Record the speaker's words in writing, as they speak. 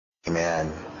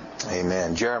Amen.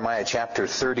 Amen. Jeremiah chapter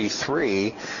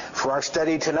 33 for our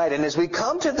study tonight. And as we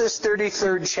come to this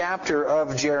 33rd chapter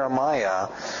of Jeremiah,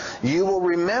 you will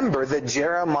remember that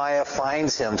Jeremiah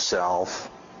finds himself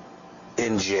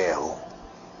in jail.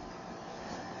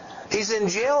 He's in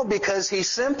jail because he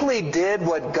simply did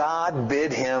what God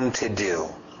bid him to do.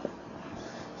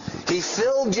 He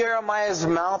filled Jeremiah's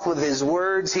mouth with his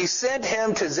words. He sent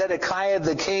him to Zedekiah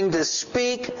the king to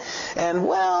speak. And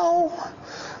well,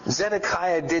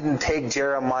 Zedekiah didn't take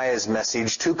Jeremiah's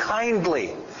message too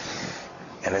kindly.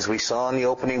 And as we saw in the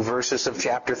opening verses of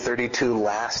chapter 32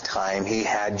 last time, he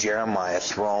had Jeremiah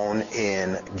thrown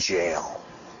in jail.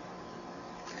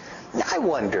 Now, I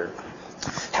wonder,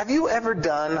 have you ever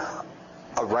done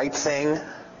a right thing,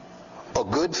 a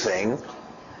good thing,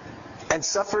 and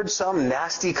suffered some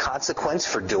nasty consequence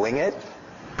for doing it?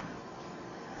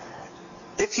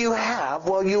 If you have,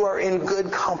 well, you are in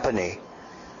good company.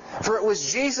 For it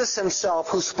was Jesus himself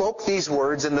who spoke these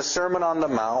words in the Sermon on the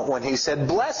Mount when he said,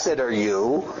 "Blessed are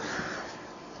you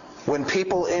when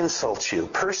people insult you,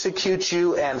 persecute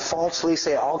you, and falsely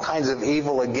say all kinds of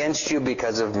evil against you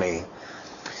because of me.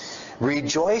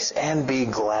 Rejoice and be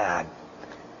glad,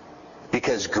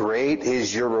 because great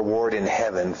is your reward in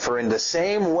heaven. For in the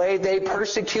same way they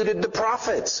persecuted the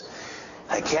prophets."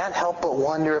 I can't help but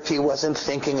wonder if he wasn't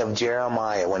thinking of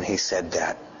Jeremiah when he said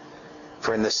that.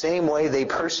 For in the same way they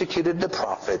persecuted the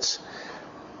prophets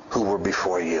who were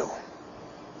before you.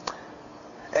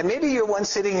 And maybe you're one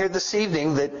sitting here this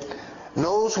evening that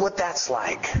knows what that's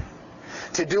like.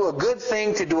 To do a good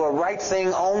thing, to do a right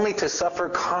thing, only to suffer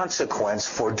consequence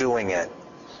for doing it.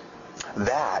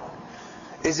 That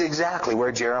is exactly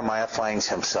where Jeremiah finds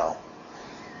himself.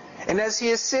 And as he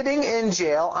is sitting in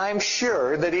jail, I'm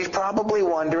sure that he's probably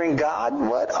wondering, God,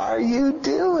 what are you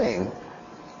doing?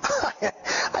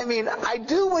 I mean, I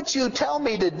do what you tell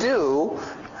me to do,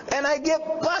 and I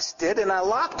get busted, and I'm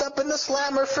locked up in the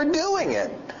slammer for doing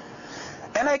it.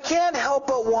 And I can't help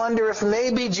but wonder if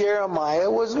maybe Jeremiah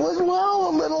was a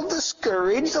little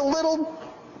discouraged, a little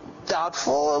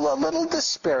doubtful, a little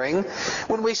despairing,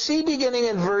 when we see beginning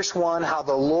in verse 1 how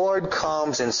the Lord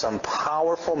comes in some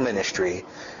powerful ministry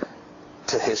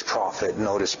to his prophet.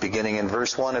 Notice beginning in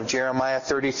verse 1 of Jeremiah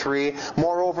 33,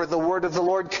 "Moreover, the word of the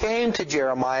Lord came to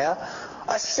Jeremiah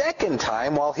a second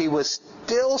time while he was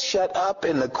still shut up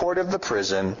in the court of the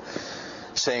prison,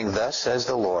 saying, Thus says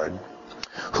the Lord,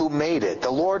 who made it,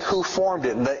 the Lord who formed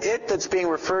it." And the "it" that's being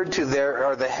referred to there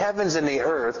are the heavens and the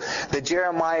earth that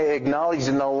Jeremiah acknowledged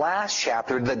in the last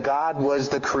chapter that God was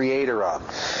the creator of.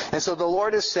 And so the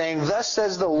Lord is saying, "Thus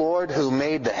says the Lord who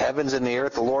made the heavens and the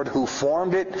earth, the Lord who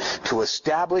formed it to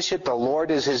establish it, the Lord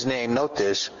is his name." Note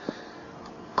this,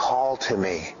 "Call to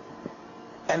me,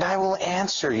 and I will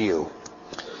answer you,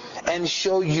 and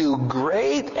show you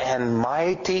great and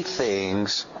mighty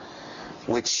things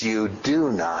which you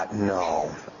do not know."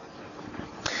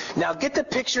 Now get the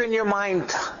picture in your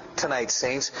mind tonight,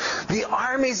 saints. The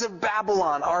armies of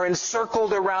Babylon are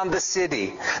encircled around the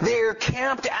city. They are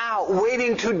camped out,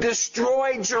 waiting to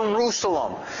destroy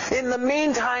Jerusalem. In the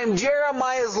meantime,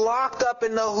 Jeremiah is locked up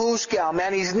in the Huskam,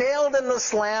 and he's nailed in the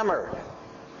slammer.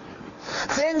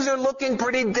 Things are looking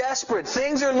pretty desperate.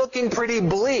 Things are looking pretty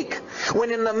bleak.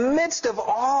 When in the midst of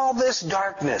all this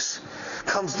darkness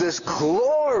comes this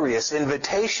glorious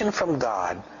invitation from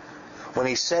God when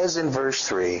he says in verse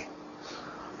 3,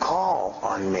 "Call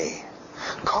on me.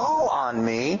 Call on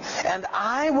me, and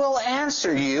I will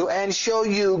answer you and show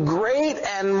you great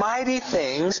and mighty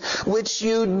things which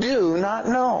you do not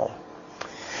know."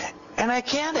 And I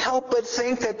can't help but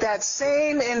think that that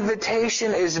same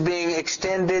invitation is being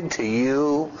extended to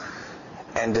you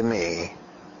and to me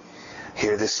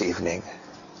here this evening.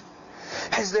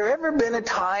 Has there ever been a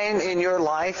time in your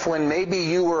life when maybe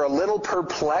you were a little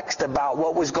perplexed about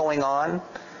what was going on?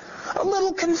 A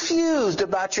little confused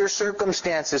about your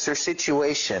circumstances or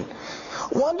situation?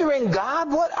 Wondering,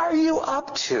 God, what are you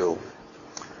up to?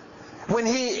 When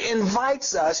he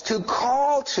invites us to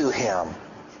call to him.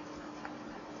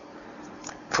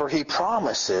 For he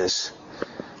promises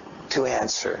to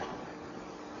answer.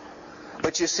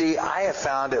 But you see, I have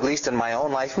found, at least in my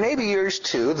own life, maybe yours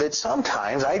too, that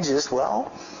sometimes I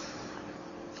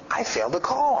fail to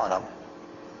call on him.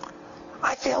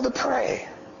 I fail to pray.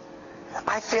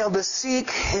 I fail to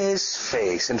seek his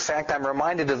face. In fact, I'm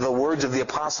reminded of the words of the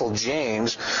Apostle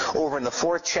James over in the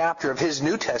 4th chapter of his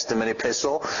New Testament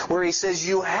epistle, where he says,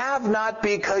 "You have not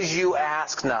because you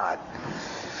ask not."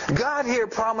 God here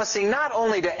promising not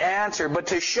only to answer, but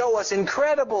to show us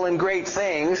incredible and great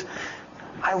things.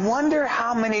 I wonder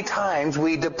how many times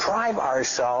we deprive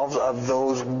ourselves of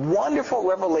those wonderful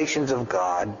revelations of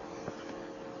God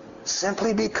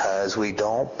simply because we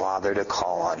don't bother to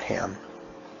call on him.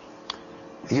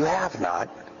 You have not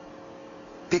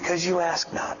because you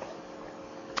ask not.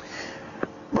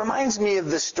 Reminds me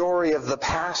of the story of the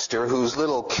pastor whose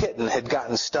little kitten had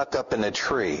gotten stuck up in a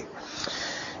tree.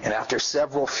 And after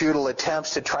several futile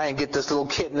attempts to try and get this little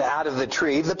kitten out of the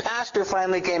tree, the pastor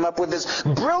finally came up with this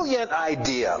brilliant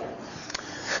idea.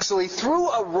 So he threw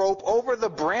a rope over the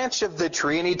branch of the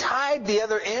tree, and he tied the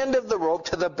other end of the rope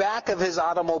to the back of his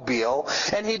automobile,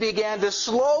 and he began to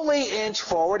slowly inch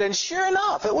forward, and sure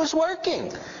enough, it was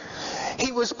working.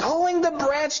 He was pulling the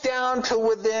branch down to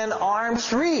within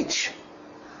arm's reach.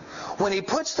 When he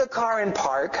puts the car in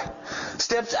park,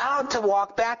 steps out to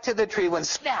walk back to the tree, when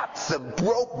snap, the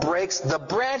rope breaks, the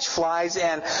branch flies,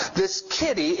 and this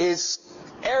kitty is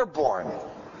airborne.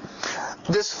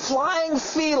 This flying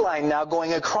feline now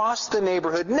going across the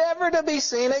neighborhood, never to be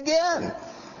seen again.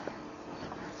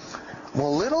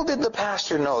 Well, little did the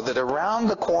pastor know that around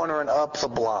the corner and up the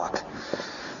block,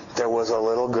 there was a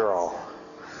little girl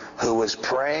who was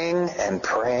praying and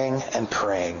praying and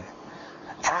praying,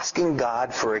 asking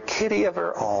God for a kitty of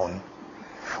her own,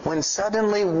 when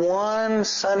suddenly one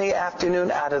sunny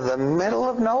afternoon, out of the middle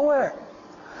of nowhere,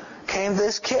 came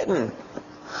this kitten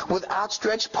with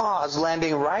outstretched paws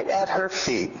landing right at her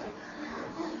feet.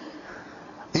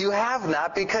 You have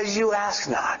not because you ask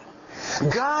not.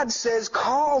 God says,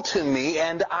 call to me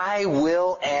and I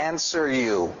will answer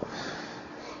you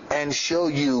and show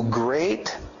you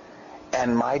great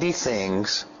and mighty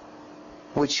things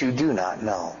which you do not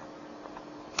know.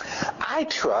 I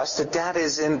trust that that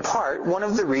is in part one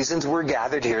of the reasons we're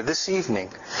gathered here this evening.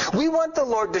 We want the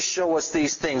Lord to show us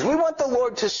these things. We want the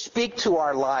Lord to speak to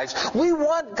our lives. We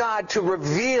want God to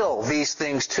reveal these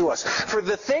things to us. For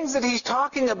the things that he's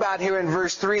talking about here in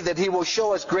verse 3, that he will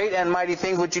show us great and mighty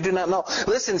things which you do not know.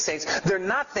 Listen, saints, they're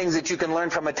not things that you can learn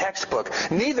from a textbook.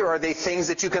 Neither are they things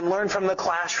that you can learn from the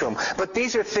classroom. But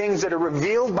these are things that are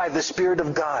revealed by the Spirit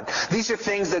of God. These are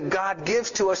things that God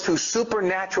gives to us through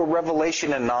supernatural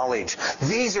revelation and knowledge.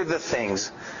 These are the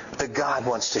things that God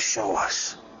wants to show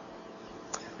us.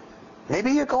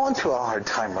 Maybe you're going through a hard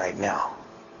time right now.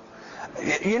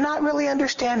 You're not really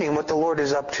understanding what the Lord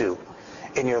is up to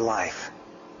in your life.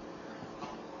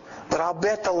 But I'll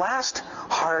bet the last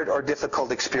hard or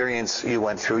difficult experience you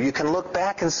went through, you can look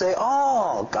back and say,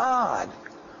 oh, God,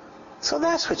 so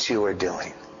that's what you were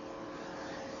doing.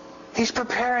 He's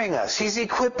preparing us. He's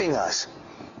equipping us.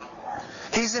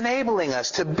 He's enabling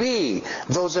us to be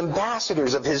those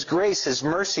ambassadors of His grace, His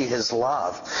mercy, His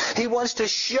love. He wants to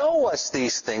show us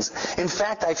these things. In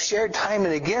fact, I've shared time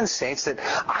and again, saints, that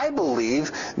I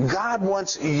believe God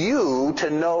wants you to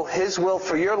know His will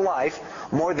for your life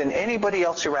more than anybody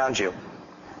else around you.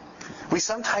 We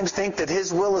sometimes think that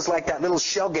His will is like that little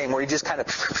shell game where He just kind of,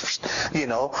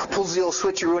 pulls the old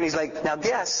switcheroo and He's like, now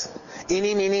guess,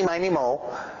 eeny, meeny, miny,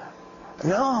 mo.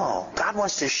 No, God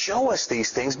wants to show us these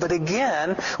things, but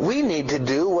again, we need to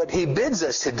do what He bids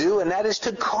us to do, and that is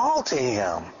to call to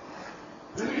Him.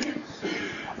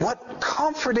 What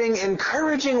comforting,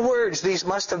 encouraging words these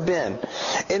must have been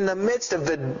in the midst of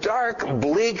the dark,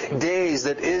 bleak days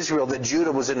that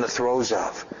Judah was in the throes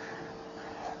of.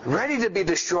 Ready to be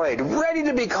destroyed, ready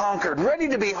to be conquered, ready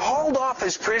to be hauled off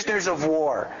as prisoners of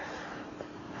war,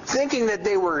 thinking that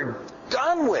they were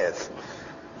done with.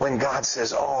 When God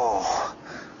says, oh,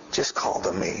 just call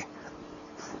to me.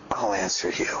 I'll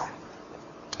answer you.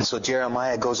 And so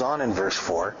Jeremiah goes on in verse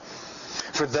 4.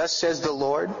 For thus says the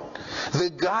Lord, the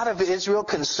God of Israel,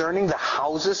 concerning the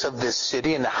houses of this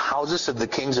city and the houses of the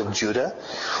kings of Judah,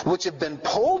 which have been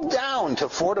pulled down to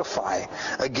fortify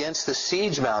against the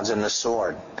siege mounds and the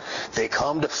sword. They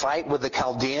come to fight with the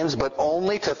Chaldeans, but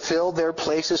only to fill their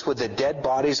places with the dead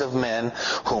bodies of men,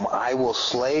 whom I will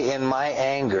slay in my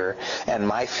anger and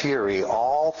my fury,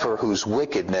 all for whose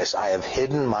wickedness I have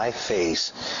hidden my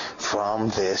face from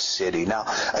this city. Now,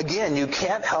 again, you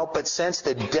can't help but sense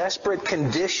the desperate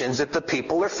conditions that the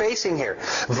people are facing here.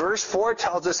 Verse 4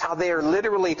 tells us how they are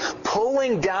literally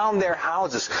pulling down their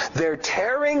houses. They're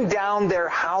tearing down their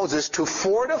houses to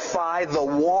fortify the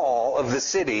wall of the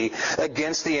city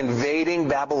against the invading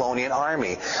Babylonian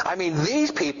army. I mean,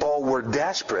 these people were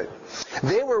desperate.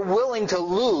 They were willing to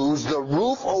lose the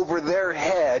roof over their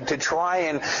head to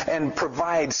try and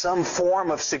provide some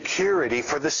form of security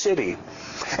for the city.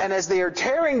 And as they are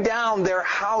tearing down their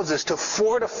houses to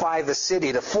fortify the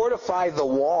city, to fortify the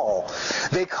wall,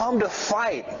 they come to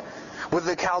fight with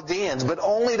the Chaldeans, but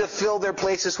only to fill their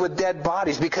places with dead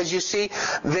bodies. Because you see,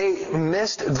 they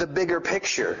missed the bigger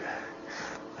picture.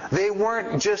 They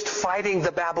weren't just fighting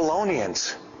the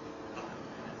Babylonians.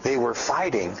 They were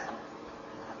fighting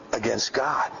against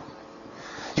God.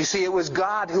 You see, it was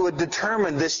God who had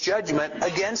determined this judgment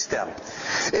against them.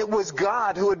 It was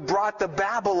God who had brought the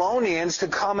Babylonians to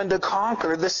come and to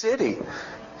conquer the city.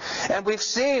 And we've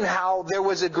seen how there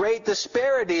was a great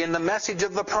disparity in the message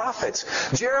of the prophets.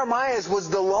 Jeremiah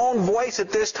was the lone voice at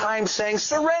this time saying,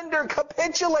 surrender,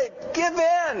 capitulate, give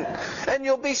in, and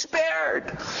you'll be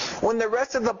spared. When the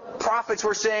rest of the prophets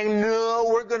were saying, no,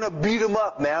 we're going to beat them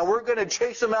up, man. We're going to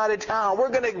chase them out of town.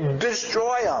 We're going to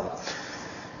destroy them.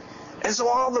 And so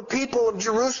all the people of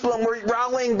Jerusalem were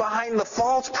rallying behind the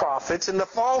false prophets and the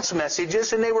false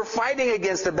messages, and they were fighting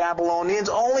against the Babylonians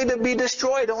only to be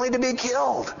destroyed, only to be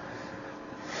killed.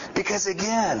 Because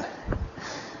again,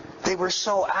 they were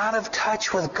so out of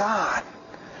touch with God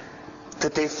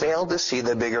that they failed to see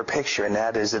the bigger picture, and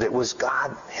that is that it was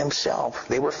God Himself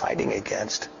they were fighting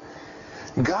against.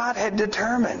 God had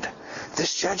determined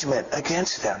this judgment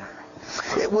against them.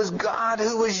 It was God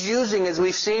who was using, as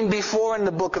we've seen before in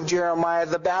the book of Jeremiah,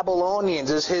 the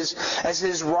Babylonians as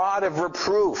his rod of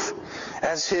reproof,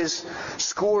 as His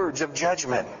scourge of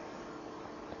judgment.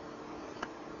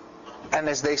 And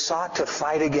as they sought to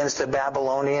fight against the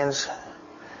Babylonians,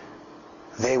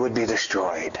 they would be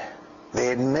destroyed. They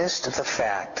had missed the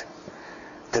fact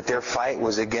that their fight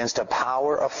was against a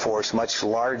power of force much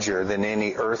larger than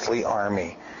any earthly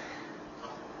army.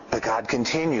 But God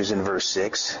continues in verse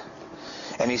 6.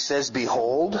 And He says,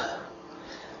 behold,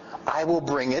 I will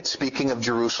bring it, speaking of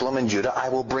Jerusalem and Judah, I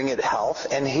will bring it health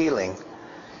and healing.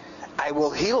 I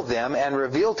will heal them and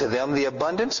reveal to them the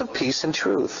abundance of peace and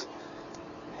truth.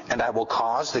 And I will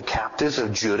cause the captives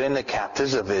of Judah and the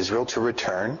captives of Israel to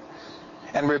return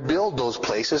and rebuild those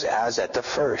places as at the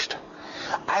first.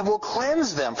 I will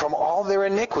cleanse them from all their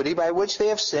iniquity by which they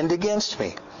have sinned against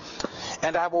me.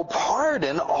 And I will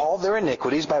pardon all their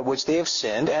iniquities by which they have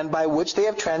sinned and by which they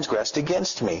have transgressed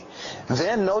against me.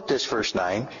 Then, note this, verse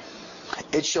 9,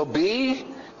 it shall be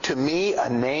to me a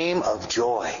name of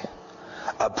joy,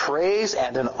 a praise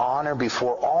and an honor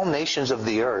before all nations of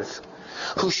the earth,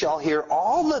 who shall hear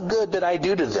all the good that I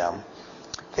do to them.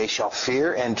 They shall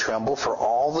fear and tremble for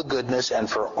all the goodness and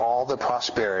for all the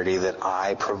prosperity that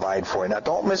I provide for you. Now,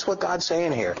 don't miss what God's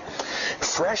saying here.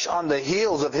 Fresh on the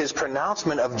heels of His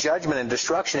pronouncement of judgment and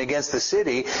destruction against the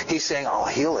city, He's saying, I'll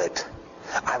heal it.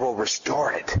 I will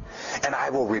restore it. And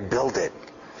I will rebuild it.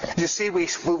 You see, we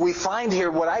find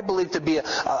here what I believe to be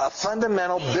a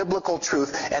fundamental biblical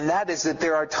truth, and that is that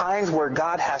there are times where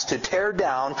God has to tear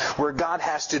down, where God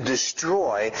has to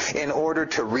destroy in order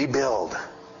to rebuild.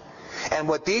 And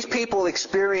what these people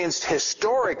experienced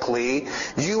historically,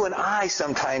 you and I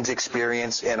sometimes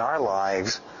experience in our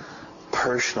lives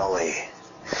personally.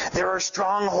 There are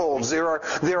strongholds, there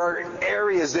are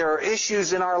areas, there are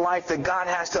issues in our life that God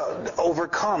has to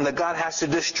overcome, that God has to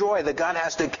destroy, that God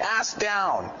has to cast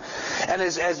down. And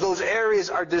as those areas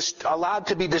are allowed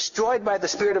to be destroyed by the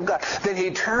Spirit of God, then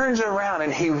He turns around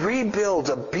and He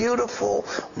rebuilds a beautiful,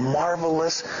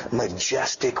 marvelous,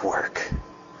 majestic work.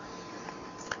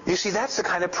 You see, that's the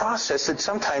kind of process that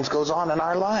sometimes goes on in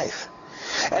our life.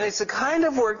 And it's the kind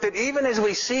of work that even as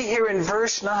we see here in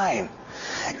verse 9,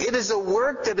 it is a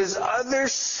work that as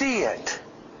others see it,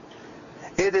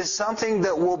 it is something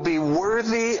that will be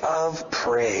worthy of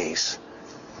praise.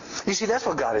 You see, that's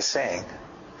what God is saying.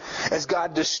 As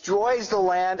God destroys the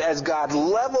land, as God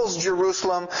levels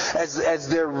Jerusalem, as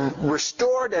they're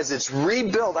restored, as it's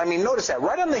rebuilt. I mean, notice that.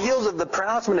 Right on the heels of the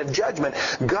pronouncement of judgment,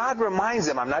 God reminds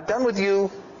them, I'm not done with you.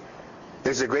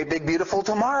 There's a great big beautiful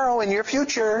tomorrow in your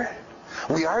future.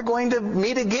 We are going to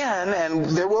meet again, and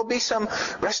there will be some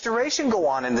restoration go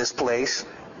on in this place.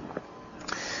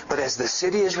 But as the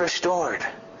city is restored,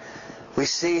 we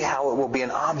see how it will be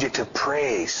an object of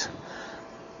praise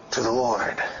to the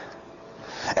Lord.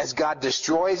 As God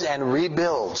destroys and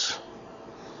rebuilds,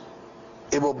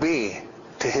 it will be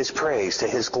to His praise, to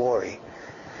His glory.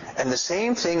 And the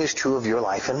same thing is true of your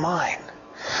life and mine.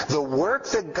 The work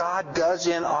that God does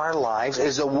in our lives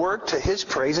is a work to His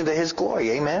praise and to His glory.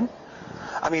 Amen?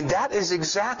 I mean, that is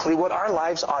exactly what our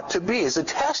lives ought to be, is a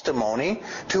testimony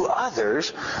to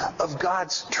others of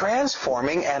God's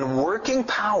transforming and working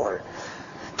power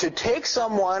to take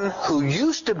someone who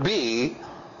used to be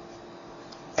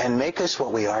and make us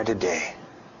what we are today.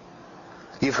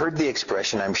 You've heard the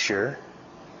expression, I'm sure,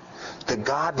 that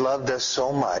God loved us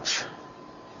so much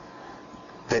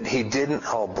that He didn't,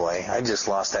 oh boy, I just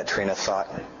lost that train of thought.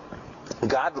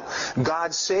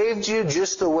 God saved you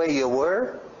just the way you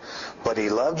were, but He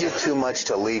loved you too much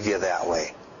to leave you that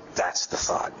way. That's the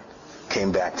thought.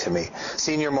 Came back to me.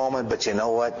 Senior moment, but you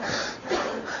know what?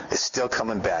 It's still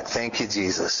coming back. Thank you,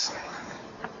 Jesus.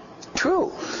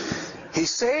 True. He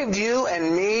saved you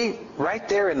and me right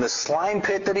there in the slime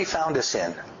pit that He found us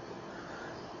in.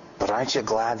 But aren't you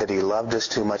glad that he loved us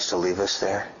too much to leave us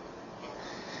there?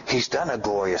 He's done a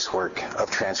glorious work of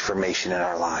transformation in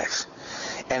our lives.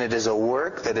 And it is a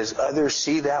work that as others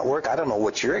see that work, I don't know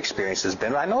what your experience has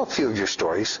been. I know a few of your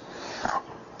stories.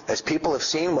 As people have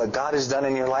seen what God has done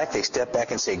in your life, they step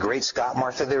back and say, "Great Scott,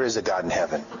 Martha, there is a God in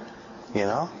heaven." You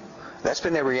know? That's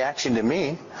been their reaction to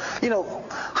me. You know,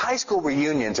 high school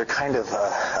reunions are kind of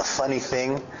a funny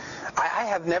thing. I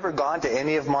have never gone to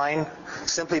any of mine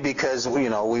simply because, you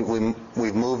know,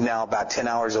 we've moved now about 10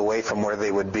 hours away from where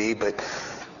they would be. But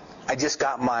I just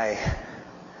got my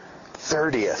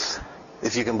 30th,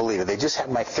 if you can believe it. They just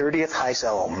had my 30th high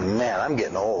school. Oh, man, I'm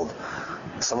getting old.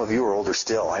 Some of you are older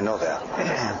still. I know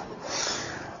that.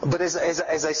 But as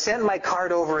I sent my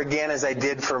card over again, as I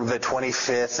did for the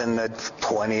 25th and the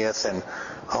 20th, and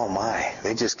oh my,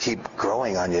 they just keep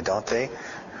growing on you, don't they?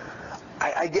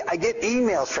 I get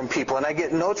emails from people and I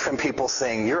get notes from people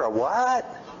saying, "You're a what?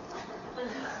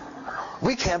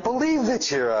 We can't believe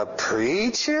that you're a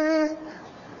preacher."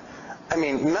 I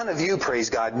mean, none of you,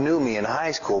 praise God, knew me in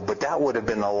high school, but that would have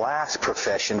been the last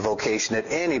profession, vocation that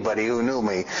anybody who knew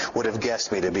me would have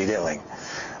guessed me to be doing.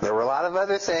 There were a lot of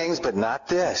other things, but not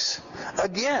this.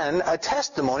 Again, a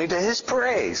testimony to His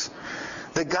praise.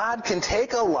 That God can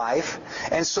take a life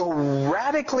and so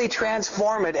radically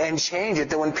transform it and change it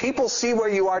that when people see where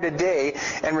you are today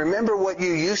and remember what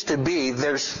you used to be,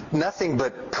 there's nothing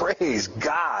but praise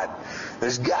God.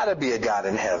 There's got to be a God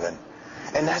in heaven.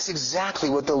 And that's exactly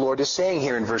what the Lord is saying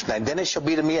here in verse 9. "Then it shall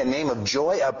be to me a name of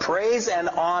joy, a praise and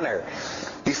honor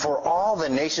before all the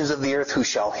nations of the earth who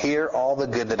shall hear all the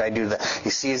good that I do."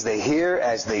 You see, as they hear,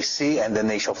 as they see, and then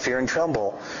they shall fear and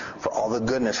tremble for all the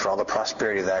goodness, for all the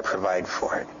prosperity that I provide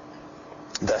for it.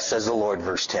 Thus says the Lord,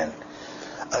 verse 10.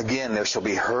 "Again there shall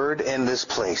be heard in this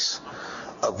place,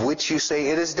 of which you say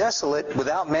it is desolate,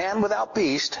 without man, without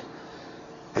beast.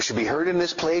 There should be heard in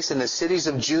this place, in the cities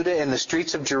of Judah, in the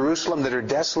streets of Jerusalem that are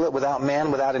desolate, without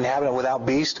man, without inhabitant, without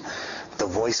beast, the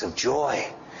voice of joy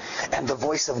and the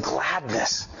voice of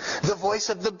gladness, the voice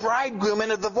of the bridegroom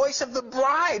and of the voice of the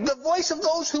bride, the voice of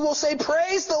those who will say,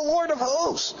 'Praise the Lord of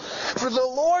hosts, for the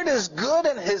Lord is good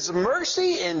and His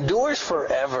mercy endures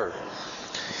forever.'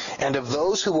 And of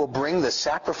those who will bring the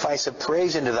sacrifice of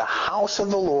praise into the house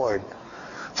of the Lord.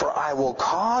 For I will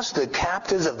cause the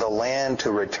captives of the land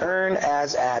to return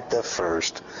as at the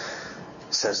first,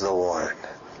 says the Lord."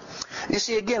 You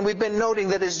see, again, we've been noting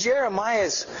that as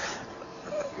Jeremiah's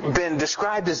been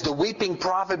described as the weeping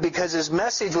prophet because his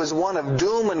message was one of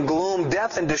doom and gloom,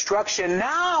 death and destruction,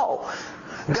 now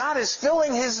God is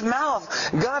filling his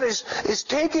mouth. God is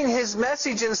taking his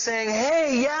message and saying,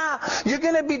 "Hey, yeah, you're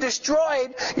going to be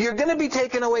destroyed. You're going to be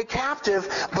taken away captive,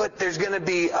 but there's going to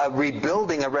be a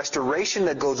rebuilding, a restoration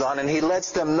that goes on." And he lets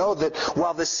them know that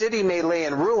while the city may lay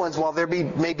in ruins, while there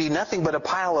may be nothing but a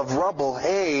pile of rubble,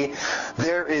 hey,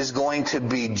 there is going to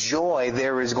be joy.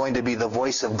 There is going to be the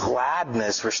voice of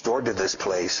gladness restored to this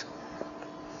place.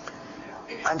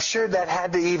 I'm sure that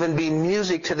had to even be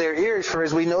music to their ears, for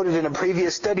as we noted in a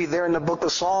previous study there in the book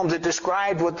of Psalms, it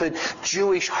described what the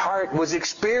Jewish heart was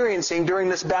experiencing during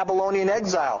this Babylonian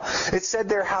exile. It said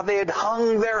there how they had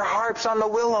hung their harps on the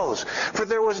willows, for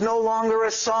there was no longer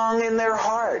a song in their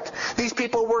heart. These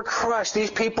people were crushed.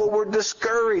 These people were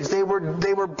discouraged. They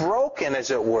were broken, as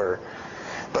it were.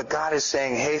 But God is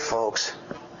saying, "Hey, folks,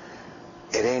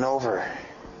 it ain't over.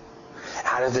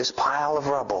 Out of this pile of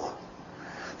rubble,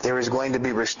 there is going to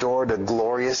be restored a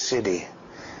glorious city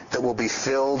that will be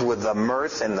filled with the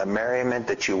mirth and the merriment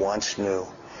that you once knew.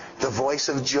 The voice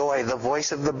of joy, the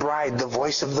voice of the bride, the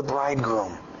voice of the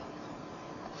bridegroom.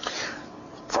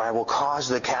 For I will cause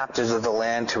the captives of the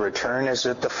land to return as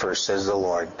at the first, says the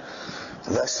Lord.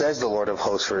 Thus says the Lord of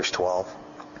hosts, verse 12.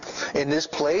 In this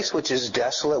place which is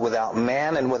desolate, without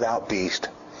man and without beast,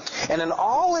 and in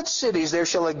all its cities there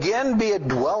shall again be a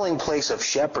dwelling place of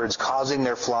shepherds, causing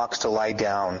their flocks to lie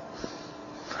down."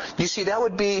 You see, that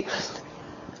would be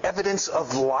evidence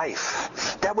of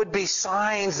life. That would be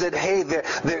signs that, hey,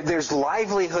 there's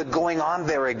livelihood going on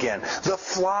there again. The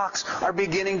flocks are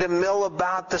beginning to mill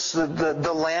about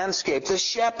the landscape. The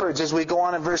shepherds, as we go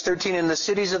on in verse 13, in the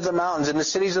cities of the mountains, in the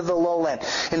cities of the lowland,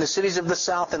 in the cities of the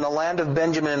south, in the land of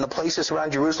Benjamin, in the places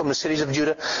around Jerusalem, the cities of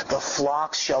Judah, the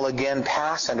flocks shall again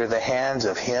pass under the hands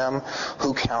of him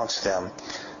who counts them,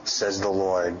 says the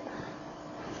Lord.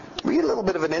 We get a little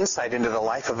bit of an insight into the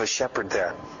life of a shepherd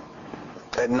there.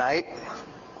 At night,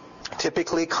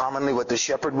 typically, commonly, what the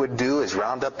shepherd would do is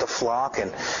round up the flock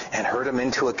and herd them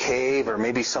into a cave or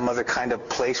maybe some other kind of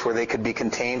place where they could be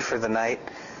contained for the night.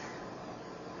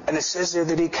 And it says there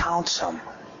that he counts them.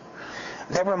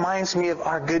 That reminds me of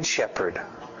our good shepherd,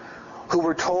 who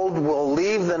we're told will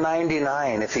leave the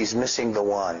 99 if he's missing the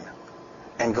one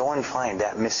and go and find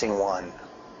that missing one.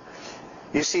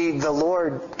 You see, the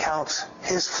Lord counts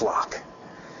his flock.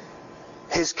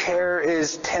 His care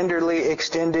is tenderly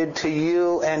extended to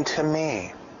you and to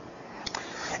me.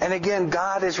 And again,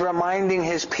 God is reminding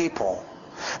his people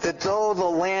that though the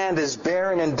land is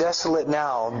barren and desolate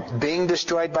now, being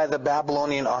destroyed by the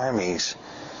Babylonian armies,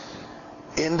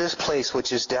 in this place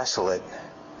which is desolate,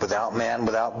 without man,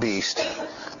 without beast,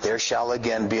 there shall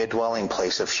again be a dwelling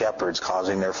place of shepherds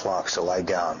causing their flocks to lie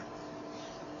down.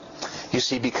 You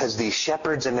see, because these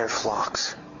shepherds and their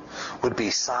flocks would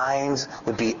be signs,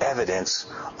 would be evidence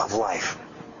of life.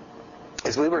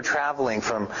 As we were traveling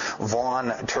from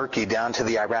Vaughan, Turkey, down to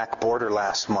the Iraq border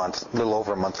last month, a little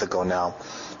over a month ago now,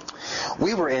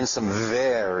 we were in some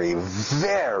very,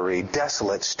 very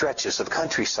desolate stretches of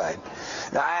countryside.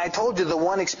 Now, I told you the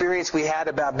one experience we had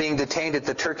about being detained at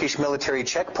the Turkish military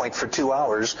checkpoint for 2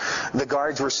 hours. The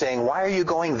guards were saying, "Why are you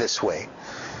going this way?"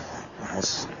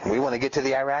 We want to get to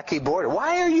the Iraqi border.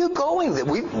 Why are you going there?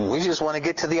 We just want to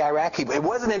get to the Iraqi border. It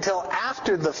wasn't until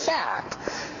after the fact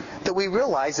that we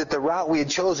realized that the route we had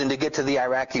chosen to get to the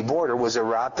Iraqi border was a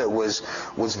route that was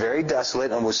very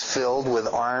desolate and was filled with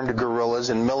armed guerrillas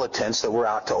and militants that were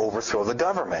out to overthrow the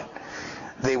government.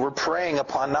 They were preying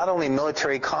upon not only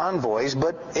military convoys,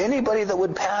 but anybody that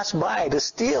would pass by to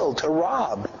steal, to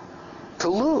rob, to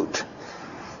loot.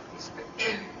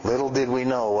 Little did we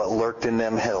know what lurked in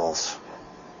them hills.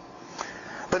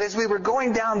 But as we were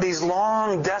going down these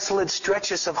long, desolate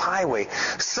stretches of highway,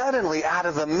 suddenly out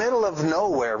of the middle of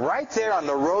nowhere, right there on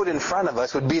the road in front of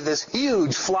us, would be this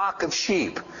huge flock of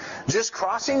sheep, just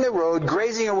crossing the road,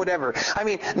 grazing or whatever. I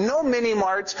mean, no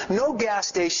mini-marts, no gas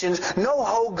stations, no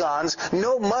hogans,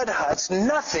 no mud huts,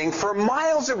 nothing for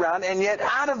miles around, and yet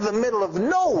out of the middle of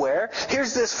nowhere,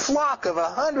 here's this flock of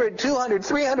 100, 200,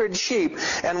 300 sheep,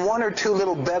 and 1 or 2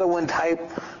 little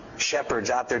Bedouin-type shepherds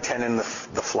out there tending the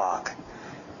flock.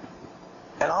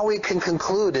 And all we can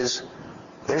conclude is,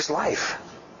 there's life.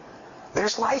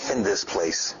 There's life in this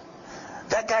place.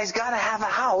 That guy's got to have a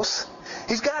house.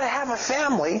 He's got to have a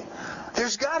family.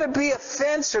 There's got to be a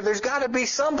fence, or there's got to be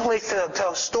some place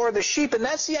to store the sheep. And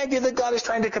that's the idea that God is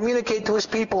trying to communicate to his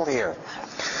people here.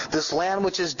 This land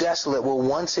which is desolate will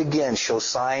once again show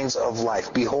signs of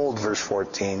life. Behold, verse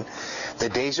 14, the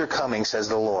days are coming, says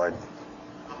the Lord,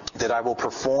 that I will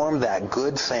perform that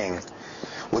good thing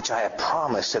which I have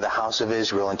promised to the house of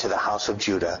Israel and to the house of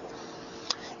Judah.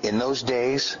 In those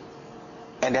days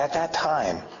and at that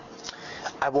time,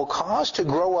 I will cause to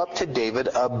grow up to David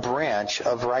a branch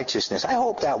of righteousness. I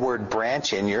hope that word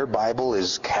branch in your Bible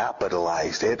is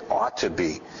capitalized. It ought to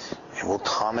be. And we'll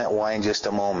comment why in just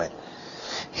a moment.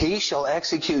 He shall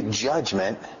execute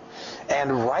judgment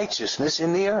and righteousness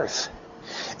in the earth.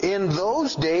 In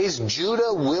those days,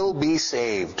 Judah will be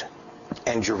saved,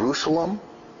 and Jerusalem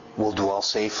will dwell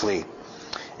safely.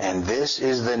 And this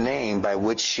is the name by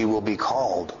which she will be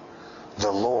called,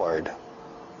 the Lord,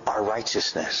 our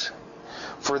righteousness.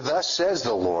 For thus says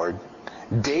the Lord,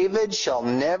 David shall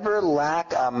never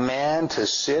lack a man to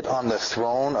sit on the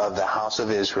throne of the house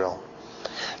of Israel,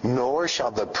 nor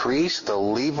shall the priests, the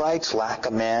Levites, lack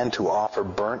a man to offer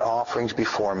burnt offerings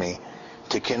before me,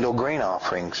 to kindle grain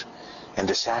offerings, and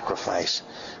to sacrifice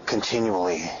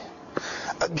continually.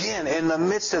 Again, in the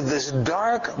midst of this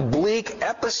dark, bleak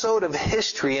episode of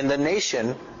history in the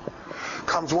nation,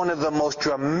 comes one of the most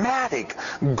dramatic,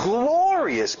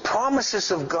 glorious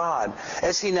promises of God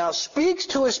as he now speaks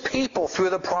to his people through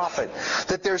the prophet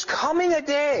that there's coming a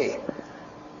day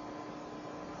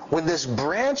when this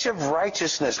branch of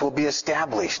righteousness will be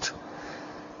established.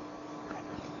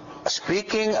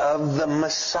 Speaking of the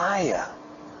Messiah,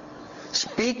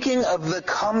 speaking of the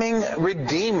coming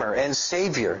Redeemer and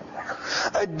Savior,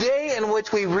 a day in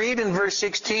which we read in verse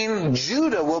 16,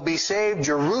 Judah will be saved,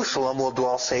 Jerusalem will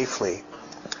dwell safely.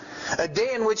 A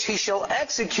day in which he shall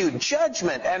execute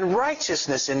judgment and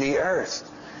righteousness in the earth.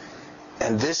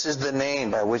 And this is the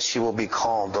name by which she will be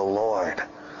called, the Lord,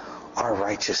 our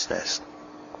righteousness.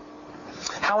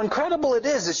 How incredible it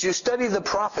is as you study the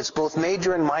prophets, both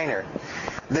major and minor,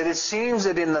 that it seems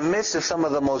that in the midst of some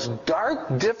of the most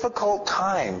dark, difficult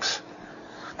times,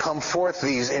 come forth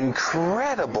these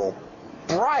incredible,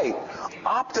 bright,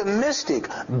 optimistic,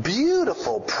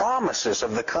 beautiful promises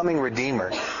of the coming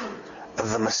Redeemer,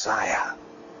 of the Messiah.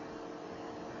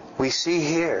 We see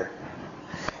here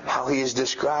how he is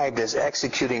described as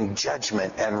executing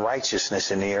judgment and righteousness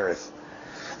in the earth.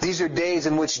 These are days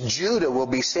in which Judah will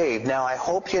be saved. Now, I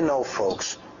hope you know,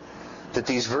 folks, that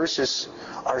these verses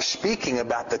are speaking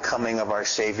about the coming of our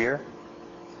Savior.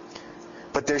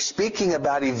 But they're speaking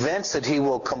about events that he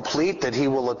will complete, that he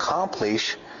will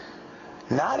accomplish,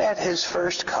 not at his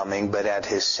first coming, but at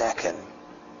his second.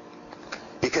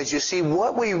 Because you see,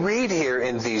 what we read here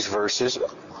in these verses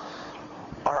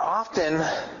are often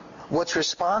what's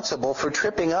responsible for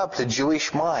tripping up the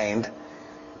Jewish mind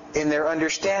in their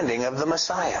understanding of the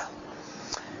Messiah.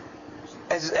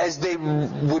 As they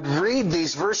would read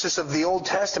these verses of the Old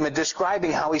Testament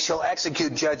describing how he shall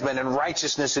execute judgment and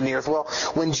righteousness in the earth, well,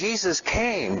 when Jesus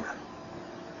came,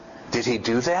 did he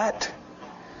do that?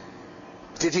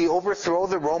 Did he overthrow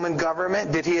the Roman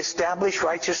government? Did he establish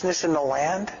righteousness in the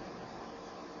land?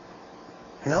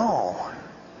 No.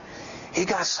 He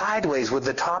got sideways with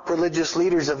the top religious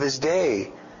leaders of his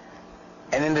day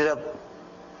and ended up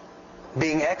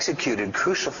being executed,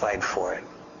 crucified for it.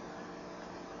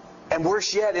 And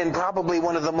worse yet, in probably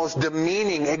one of the most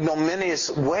demeaning, ignominious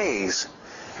ways.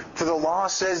 For the law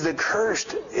says that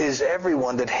cursed is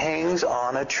everyone that hangs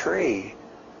on a tree.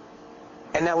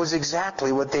 And that was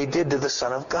exactly what they did to the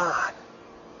Son of God.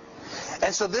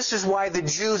 And so this is why the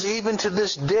Jews, even to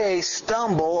this day,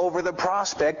 stumble over the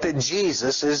prospect that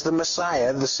Jesus is the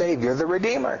Messiah, the Savior, the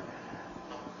Redeemer.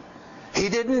 He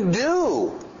didn't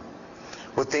do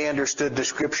what they understood the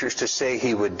Scriptures to say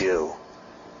he would do,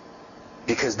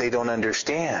 because they don't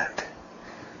understand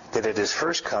that at his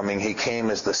first coming he came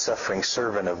as the suffering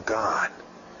servant of God.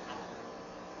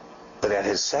 But at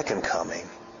his second coming,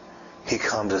 he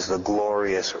comes as the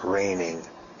glorious reigning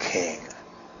King.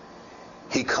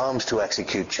 He comes to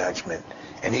execute judgment,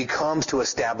 and he comes to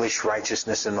establish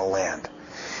righteousness in the land.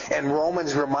 And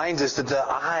Romans reminds us that the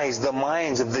eyes, the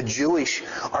minds of the Jewish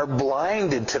are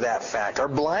blinded to that fact, are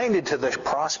blinded to the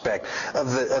prospect of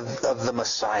the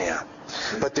Messiah.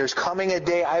 But there's coming a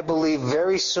day, I believe,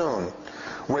 very soon,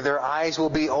 where their eyes will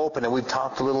be open. And we've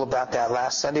talked a little about that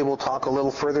last Sunday. We'll talk a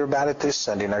little further about it this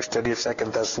Sunday in our study of 2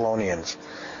 Thessalonians,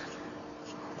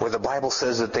 where the Bible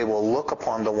says that they will look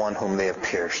upon the one whom they have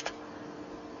pierced,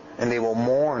 and they will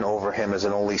mourn over him as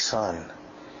an only son.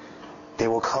 They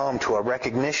will come to a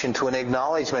recognition, to an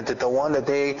acknowledgement that the one that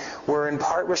they were in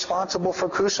part responsible for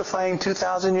crucifying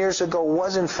 2,000 years ago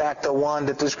was in fact the one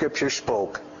that the Scripture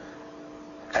spoke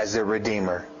as their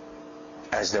Redeemer,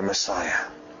 as their Messiah.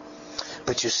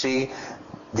 But you see,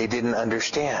 they didn't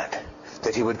understand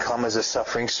that he would come as a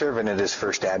suffering servant at his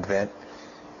first advent,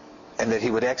 and that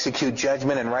he would execute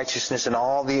judgment and righteousness in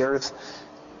all the earth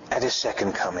at his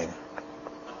second coming.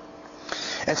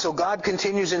 And so God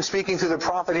continues in speaking through the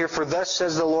prophet here, for thus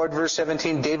says the Lord, verse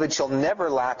 17, David shall never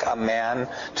lack a man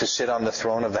to sit on the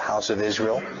throne of the house of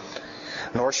Israel,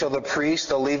 nor shall the priests,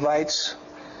 the Levites,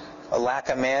 lack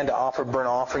a man to offer burnt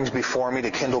offerings before me,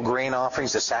 to kindle grain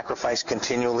offerings, to sacrifice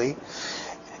continually.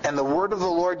 And the word of the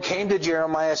Lord came to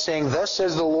Jeremiah, saying, thus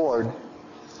says the Lord,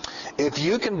 if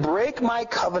you can break my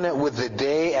covenant with the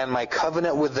day and my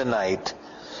covenant with the night,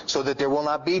 so that there will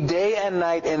not be day and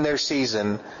night in their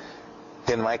season,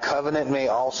 then my covenant may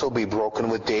also be broken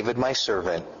with David my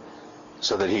servant,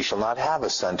 so that he shall not have a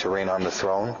son to reign on the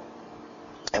throne,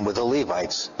 and with the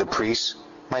Levites, the priests,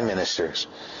 my ministers.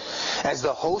 As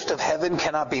the host of heaven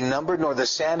cannot be numbered, nor the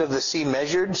sand of the sea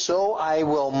measured, so I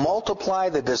will multiply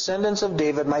the descendants of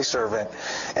David my servant,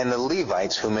 and the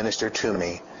Levites who minister to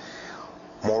me.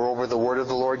 Moreover, the word of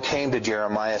the Lord came to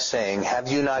Jeremiah, saying,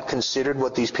 have you not considered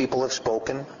what these people have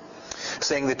spoken?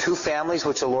 Saying, the two families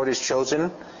which the Lord has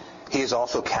chosen, he has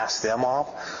also cast them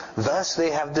off. Thus they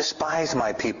have despised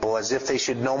my people, as if they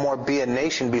should no more be a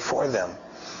nation before them.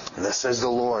 And thus says the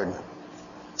Lord,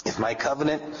 if my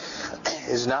covenant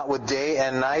is not with day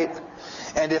and night,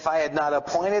 and if I had not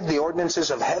appointed the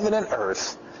ordinances of heaven and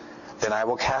earth, then I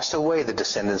will cast away the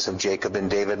descendants of Jacob and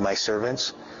David my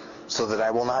servants, so that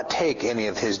I will not take any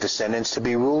of his descendants to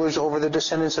be rulers over the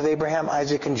descendants of Abraham,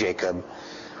 Isaac, and Jacob.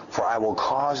 For I will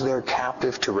cause their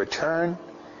captive to return,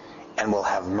 and will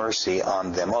have mercy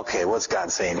on them. Okay, what's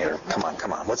God saying here? Come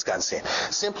on. What's God saying?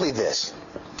 Simply this.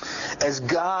 As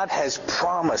God has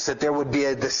promised that there would be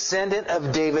a descendant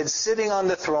of David sitting on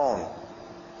the throne,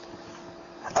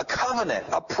 a covenant,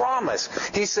 a promise.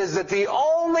 He says that the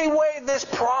only way this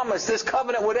promise, this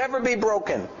covenant would ever be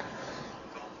broken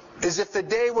is if the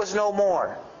day was no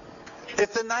more,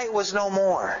 if the night was no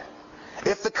more,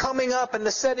 if the coming up and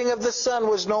the setting of the sun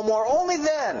was no more. Only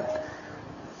then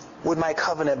would my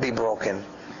covenant be broken.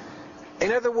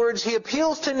 In other words, he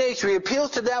appeals to nature. He appeals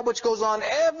to that which goes on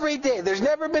every day. There's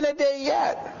never been a day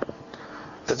yet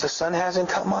that the sun hasn't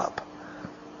come up,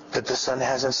 that the sun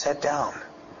hasn't set down.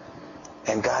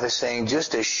 And God is saying,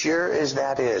 just as sure as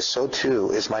that is, so too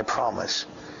is my promise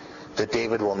that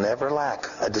David will never lack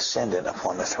a descendant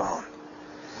upon the throne.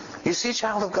 You see,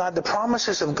 child of God, the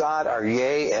promises of God are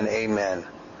yea and amen.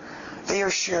 They are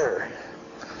sure.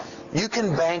 You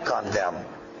can bank on them.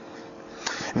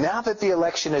 Now that the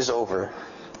election is over,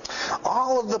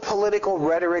 all of the political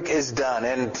rhetoric is done,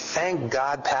 and thank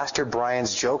God Pastor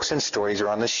Brian's jokes and stories are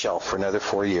on the shelf for another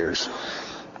 4 years.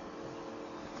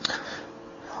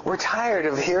 We're tired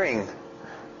of hearing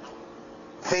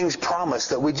things promised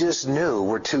that we just knew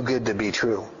were too good to be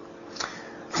true.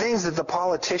 Things that the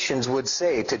politicians would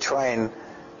say to try and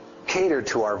cater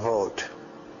to our vote.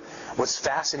 What's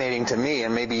fascinating to me,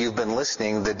 and maybe you've been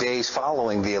listening the days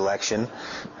following the election,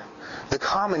 the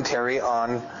commentary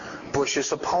on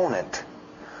Bush's opponent.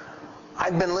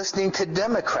 I've been listening to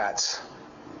Democrats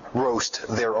roast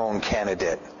their own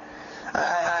candidate.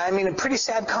 I mean, a pretty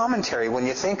sad commentary when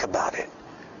you think about it.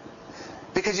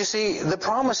 Because you see, the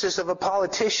promises of a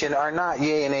politician are not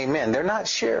yea and amen. They're not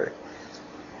sure.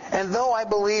 And though I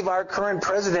believe our current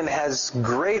president has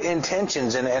great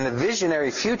intentions and a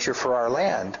visionary future for our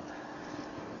land,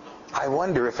 I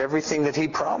wonder if everything that he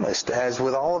promised, as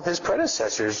with all of his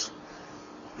predecessors,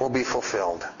 will be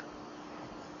fulfilled.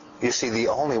 You see, the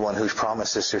only one whose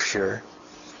promises are sure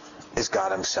is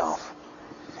God himself.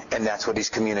 And that's what he's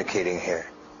communicating here.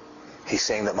 He's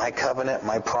saying that my covenant,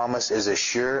 my promise is as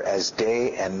sure as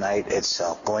day and night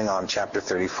itself. Going on, chapter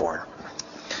 34.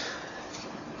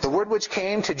 The word which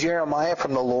came to Jeremiah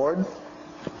from the Lord,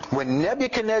 when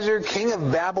Nebuchadnezzar, king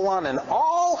of Babylon, and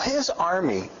all his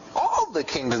army, all the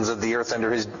kingdoms of the earth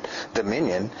under his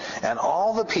dominion, and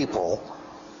all the people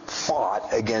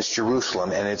fought against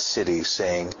Jerusalem and its cities,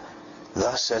 saying,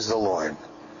 Thus says the Lord,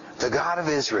 the God of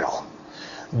Israel,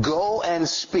 go and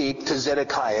speak to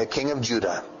Zedekiah, king of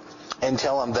Judah, and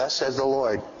tell him, Thus says the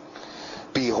Lord,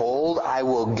 Behold, I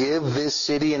will give this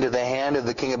city into the hand of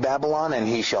the king of Babylon, and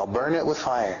he shall burn it with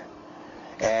fire.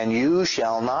 And you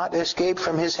shall not escape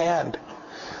from his hand,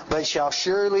 but shall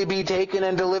surely be taken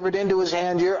and delivered into his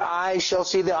hand. Your eyes shall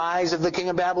see the eyes of the king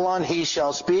of Babylon. He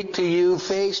shall speak to you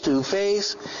face to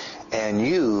face, and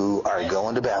you are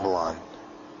going to Babylon.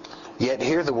 Yet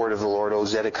hear the word of the Lord, O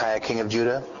Zedekiah, king of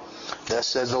Judah. Thus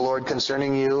says the Lord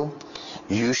concerning you,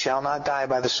 you shall not die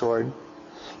by the sword.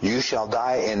 You shall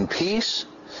die in peace,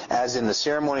 as in the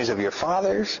ceremonies of your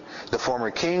fathers, the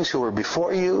former kings who were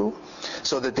before you,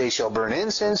 so that they shall burn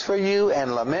incense for you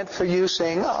and lament for you,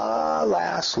 saying,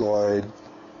 Alas, Lord,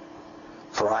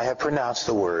 for I have pronounced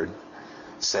the word,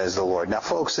 says the Lord. Now,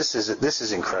 folks, this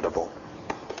is incredible.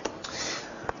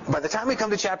 By the time we come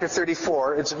to chapter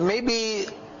 34, it's maybe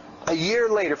a year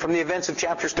later from the events of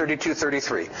chapters 32,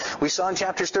 33. We saw in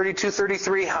chapters 32,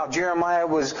 33 how Jeremiah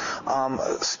was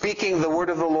speaking the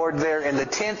word of the Lord there in the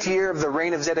 10th year of the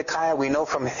reign of Zedekiah. We know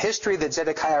from history that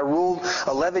Zedekiah ruled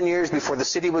 11 years before the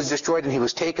city was destroyed and he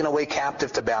was taken away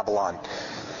captive to Babylon.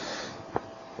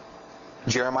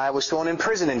 Jeremiah was thrown in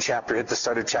prison at the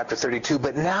start of chapter 32,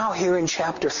 but now here in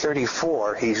chapter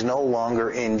 34, he's no longer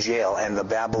in jail and the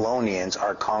Babylonians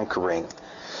are conquering.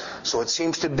 So it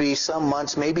seems to be some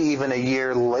months, maybe even a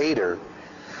year later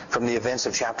from the events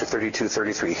of chapter 32,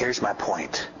 33. Here's my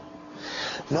point.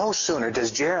 No sooner does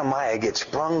Jeremiah get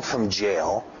sprung from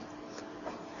jail,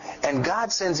 and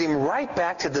God sends him right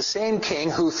back to the same king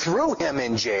who threw him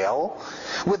in jail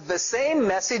with the same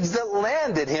message that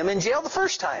landed him in jail the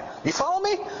first time. You follow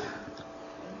me?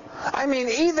 I mean,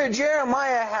 either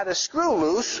Jeremiah had a screw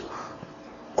loose,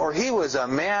 or he was a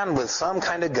man with some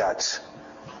kind of guts.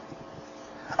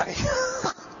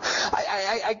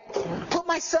 I put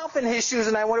myself in his shoes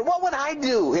and I wonder, what would I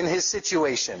do in his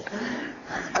situation?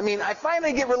 I mean, I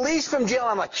finally get released from jail.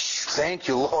 I'm like, thank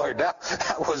you, Lord. That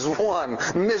was one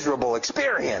miserable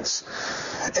experience.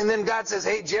 And then God says,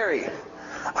 hey, Jerry,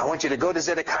 I want you to go to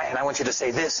Zedekiah and I want you to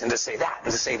say this and to say that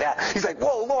and to say that. He's like,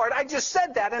 whoa, Lord, I just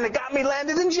said that and it got me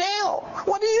landed in jail.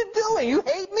 What are you doing? You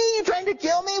hate me? You trying to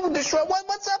kill me?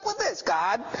 What's up with this,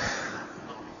 God?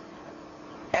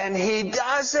 And he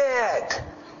does it.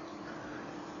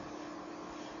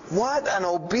 What an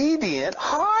obedient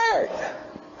heart.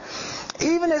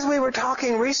 Even as we were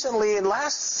talking recently in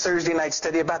last Thursday night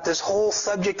study about this whole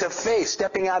subject of faith,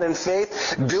 stepping out in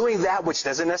faith, doing that which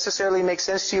doesn't necessarily make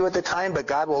sense to you at the time, but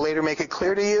God will later make it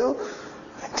clear to you.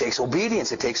 It takes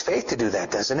obedience. It takes faith to do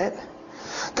that, doesn't it?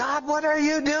 God, what are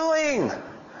you doing?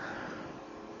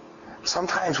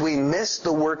 Sometimes we miss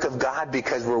the work of God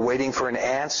because we're waiting for an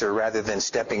answer rather than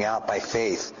stepping out by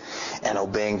faith and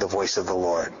obeying the voice of the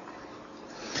Lord.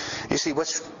 You see,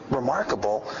 what's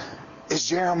remarkable is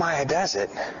Jeremiah does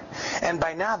it. And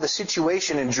by now the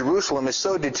situation in Jerusalem is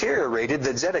so deteriorated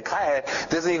that Zedekiah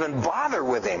doesn't even bother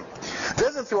with him.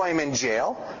 Doesn't throw him in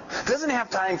jail. Doesn't have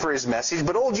time for his message.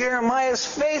 But old Jeremiah is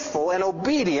faithful and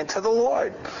obedient to the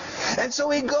Lord. And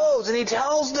so he goes and he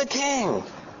tells the king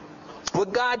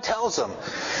what God tells him.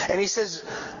 And he says,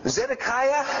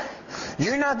 Zedekiah,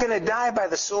 you're not going to die by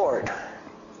the sword,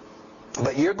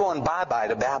 but you're going bye-bye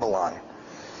to Babylon.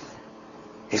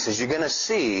 He says, you're going to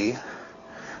see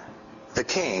the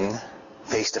king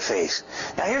face to face.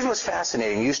 Now here's what's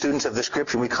fascinating. You students of the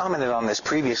Scripture, we commented on this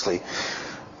previously.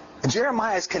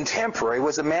 Jeremiah's contemporary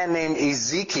was a man named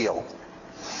Ezekiel.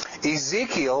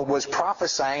 Ezekiel was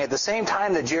prophesying at the same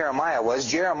time that Jeremiah was.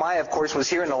 Jeremiah, of course, was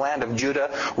here in the land of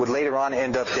Judah, would later on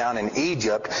end up down in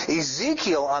Egypt.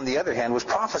 Ezekiel, on the other hand, was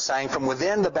prophesying from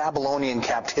within the Babylonian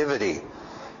captivity.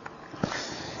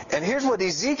 And here's what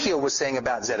Ezekiel was saying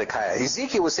about Zedekiah.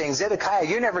 Ezekiel was saying, Zedekiah,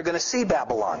 you're never going to see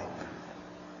Babylon.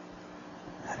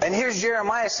 And here's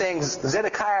Jeremiah saying,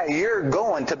 Zedekiah, you're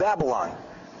going to Babylon.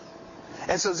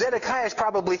 And so Zedekiah is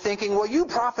probably thinking, well, you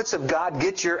prophets of God,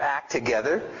 get your act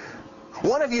together.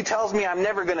 One of you tells me I'm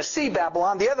never going to see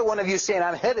Babylon. The other one of you saying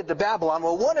I'm headed to Babylon.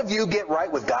 Well, one of you get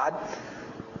right with God.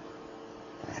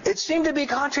 It seemed to be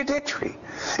contradictory.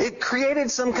 It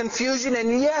created some confusion,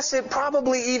 and yes, it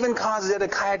probably even caused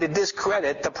Zedekiah to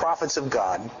discredit the prophets of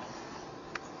God.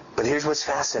 But here's what's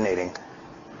fascinating.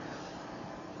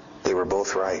 They were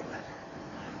both right.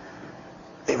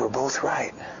 They were both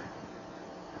right.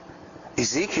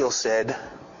 Ezekiel said,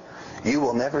 you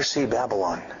will never see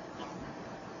Babylon.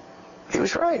 He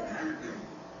was right.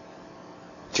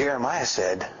 Jeremiah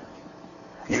said,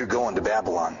 you're going to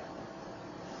Babylon.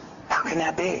 How can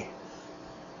that be?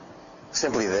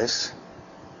 Simply this.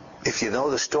 If you know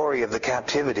the story of the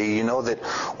captivity, you know that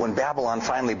when Babylon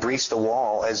finally breached the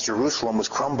wall as Jerusalem was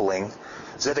crumbling,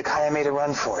 Zedekiah made a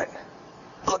run for it.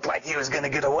 Looked like he was going to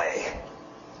get away.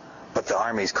 But the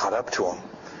armies caught up to him.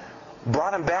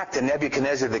 Brought him back to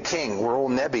Nebuchadnezzar the king, where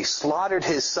old Nebi slaughtered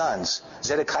his sons,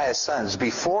 Zedekiah's sons,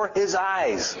 before his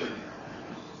eyes.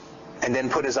 And then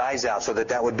put his eyes out so that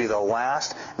that would be the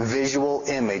last visual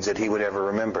image that he would ever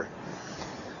remember.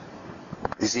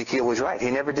 Ezekiel was right. He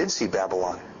never did see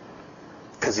Babylon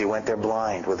because he went there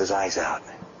blind with his eyes out.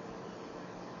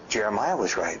 Jeremiah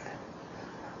was right.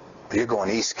 You're going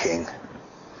east, king.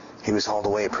 He was hauled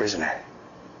away a prisoner.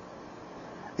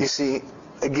 You see,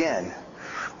 again,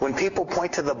 when people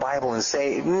point to the Bible and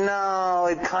say, no,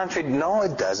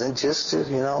 it doesn't. Just,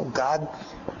 God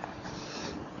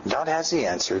has the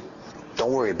answer.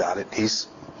 Don't worry about it. He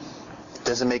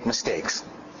doesn't make mistakes.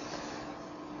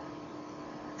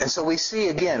 And so we see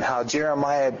again how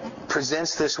Jeremiah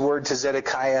presents this word to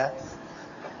Zedekiah.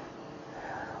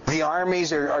 The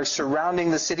armies are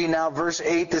surrounding the city now. Verse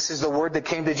 8, this is the word that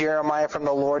came to Jeremiah from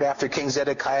the Lord after King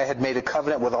Zedekiah had made a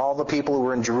covenant with all the people who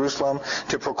were in Jerusalem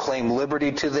to proclaim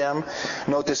liberty to them.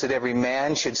 Note this, that every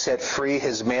man should set free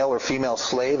his male or female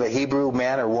slave, a Hebrew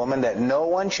man or woman, that no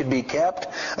one should be kept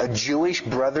a Jewish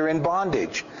brother in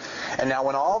bondage. And now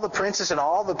when all the princes and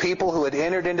all the people who had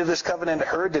entered into this covenant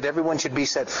heard that everyone should be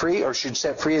set free, or should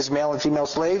set free his male and female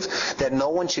slaves, that no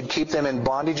one should keep them in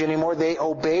bondage anymore, they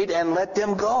obeyed and let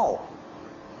them go.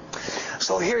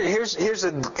 So here's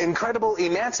an incredible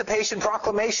emancipation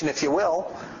proclamation, if you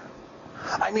will.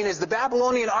 I mean, as the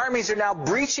Babylonian armies are now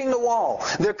breaching the wall,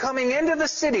 they're coming into the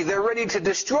city, they're ready to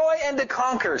destroy and to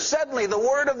conquer. Suddenly the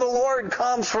word of the Lord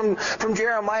comes from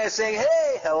Jeremiah saying,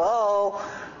 hey, hello,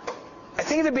 I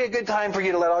think it'd be a good time for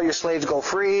you to let all your slaves go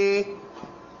free.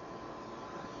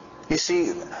 You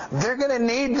see, they're going to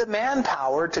need the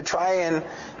manpower to try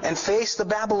and face the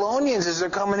Babylonians as they're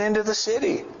coming into the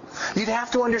city. You'd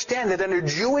have to understand that under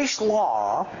Jewish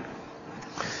law,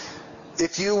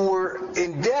 if you were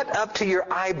in debt up to your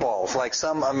eyeballs, like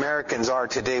some Americans are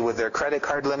today with their credit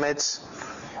card limits,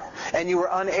 and you were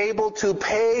unable to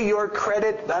pay your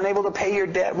credit, unable to pay your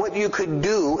debt, what you could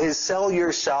do is sell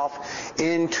yourself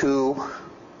into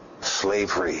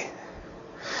slavery.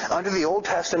 Under the Old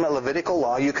Testament Levitical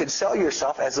law, you could sell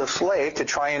yourself as a slave to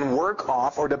try and work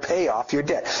off or to pay off your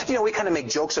debt. We kind of make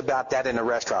jokes about that in a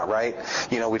restaurant, right?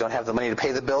 We don't have the money to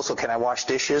pay the bill, so can I wash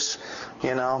dishes?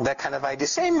 That kind of idea.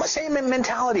 Same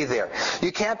mentality there.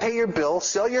 You can't pay your bill,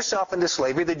 sell yourself into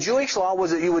slavery. The Jewish law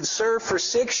was that you would serve for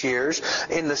 6 years.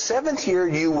 In the 7th year,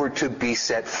 you were to be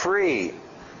set free.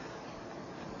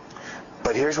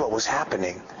 But here's what was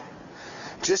happening.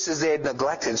 Just as they had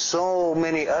neglected so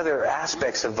many other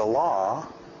aspects of the law,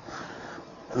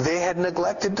 they had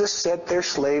neglected to set their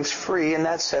slaves free in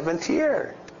that 7th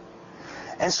year.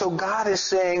 And so God is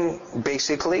saying,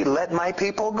 basically, let my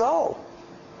people go.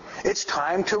 It's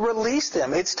time to release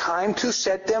them. It's time to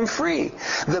set them free.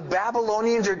 The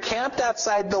Babylonians are camped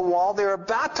outside the wall. They're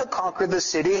about to conquer the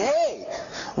city. Hey,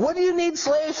 what do you need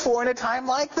slaves for in a time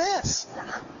like this?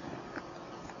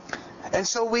 And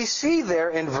so we see there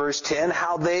in verse 10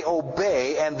 how they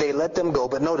obey and they let them go.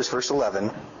 But notice verse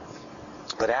 11.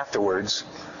 But afterwards,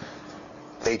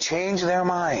 They changed their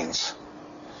minds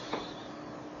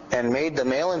and made the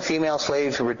male and female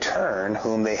slaves return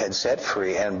whom they had set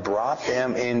free and brought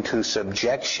them into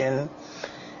subjection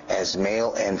as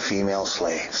male and female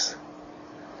slaves.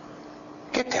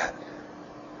 Get that?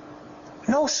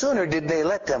 No sooner did they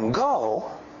let them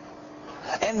go,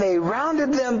 and they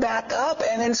rounded them back up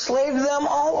and enslaved them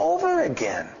all over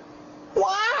again.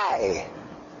 Why?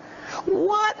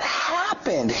 What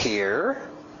happened here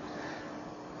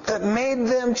that made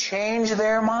them change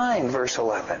their mind? Verse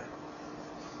 11.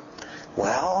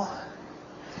 Well,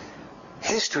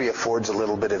 history affords a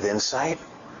little bit of insight.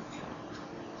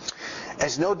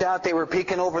 As no doubt they were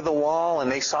peeking over the wall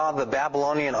and they saw the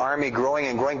Babylonian army growing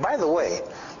and growing. By the way,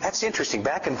 that's interesting.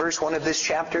 Back in verse 1 of this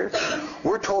chapter,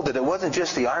 we're told that it wasn't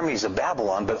just the armies of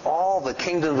Babylon, but all the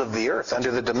kingdoms of the earth under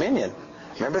the dominion.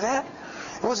 Remember that?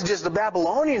 It wasn't just the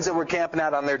Babylonians that were camping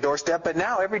out on their doorstep, but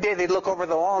now every day they'd look over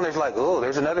the wall and there's like, oh,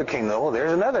 there's another kingdom. Oh,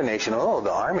 there's another nation. Oh,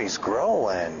 the army's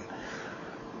growing.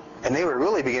 And they were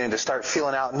really beginning to start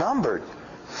feeling outnumbered.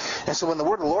 And so when the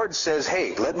word of the Lord says,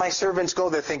 hey, let my servants go,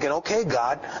 they're thinking, okay,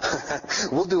 God,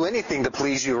 we'll do anything to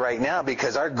please you right now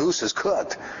because our goose is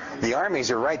cooked. The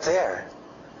armies are right there.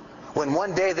 When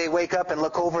one day they wake up and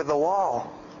look over the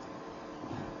wall,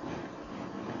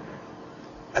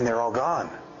 and they're all gone.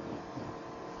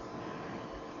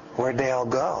 Where'd they all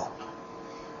go?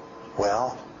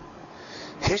 Well,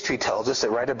 history tells us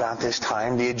that right about this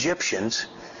time, the Egyptians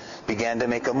began to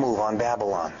make a move on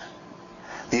Babylon.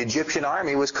 The Egyptian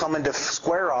army was coming to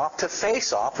square off, to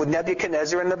face off with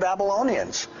Nebuchadnezzar and the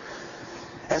Babylonians.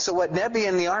 And so what Nebi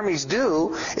and the armies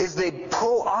do is they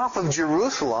pull off of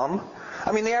Jerusalem.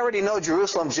 I mean, they already know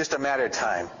Jerusalem's just a matter of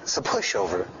time. It's a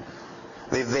pushover.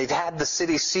 They've had the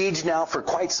city sieged now for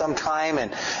quite some time,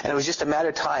 and it was just a matter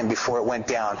of time before it went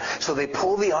down. So they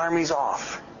pull the armies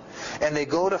off, and they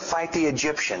go to fight the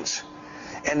Egyptians.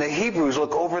 And the Hebrews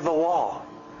look over the wall,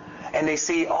 and they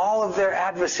see all of their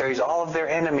adversaries, all of their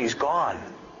enemies gone.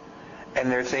 And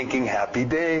they're thinking, happy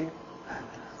day.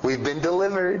 We've been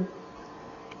delivered.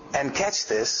 And catch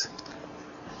this.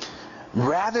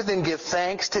 Rather than give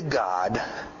thanks to God,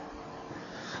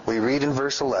 we read in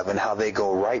verse 11 how they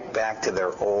go right back to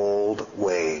their old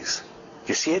ways.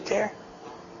 You see it there?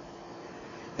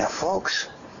 Now, folks,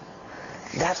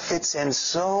 that fits in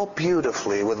so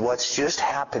beautifully with what's just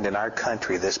happened in our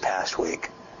country this past week.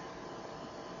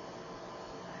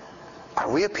 Are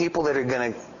we a people that are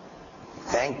going to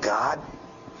thank God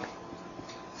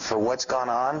for what's gone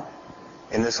on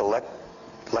in this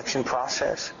election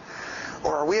process?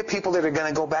 Or are we a people that are going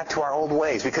to go back to our old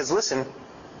ways? Because listen,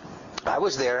 I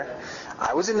was there.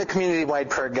 I was in the community-wide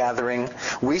prayer gathering.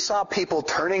 We saw people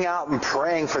turning out and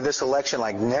praying for this election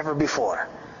like never before.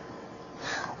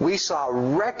 We saw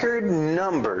record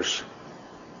numbers.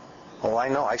 Oh, I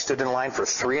know. I stood in line for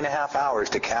 3.5 hours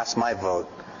to cast my vote.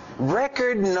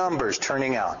 Record numbers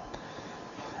turning out.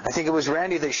 I think it was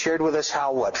Randy that shared with us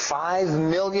how, 4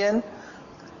 million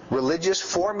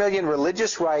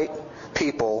religious right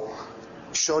people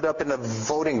showed up in the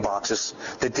voting boxes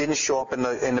that didn't show up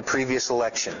in the previous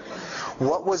election.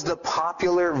 What was the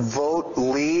popular vote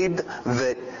lead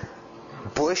that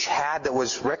Bush had that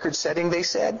was record-setting, they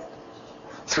said?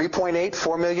 3.8,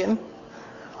 4 million?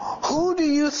 Who do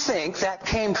you think that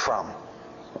came from?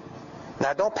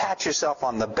 Now, don't pat yourself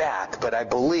on the back, but I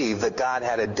believe that God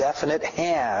had a definite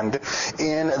hand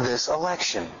in this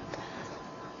election.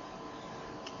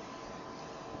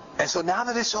 And so now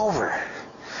that it's over,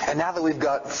 and now that we've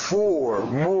got 4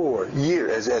 more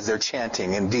years, as they're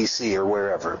chanting in D.C. or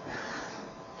wherever,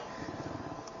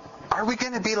 are we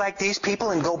going to be like these people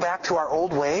and go back to our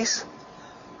old ways?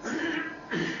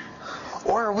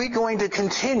 Or are we going to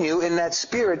continue in that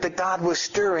spirit that God was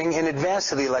stirring in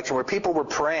advance of the election, where people were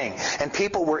praying, and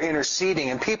people were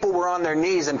interceding, and people were on their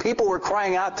knees, and people were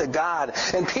crying out to God,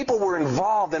 and people were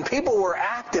involved, and people were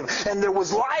active, and there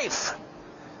was life?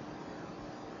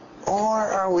 Or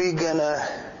are we going to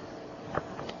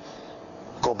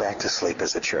go back to sleep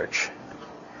as a church?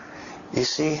 You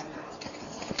see,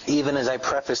 even as I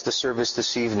prefaced the service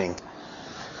this evening,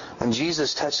 when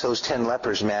Jesus touched those 10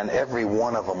 lepers, man, every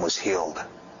one of them was healed.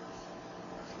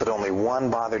 But only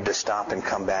one bothered to stop and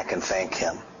come back and thank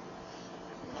him.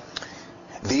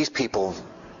 These people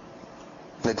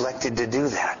neglected to do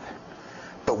that,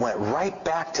 but went right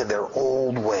back to their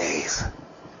old ways.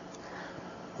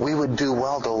 We would do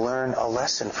well to learn a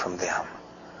lesson from them,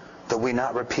 that we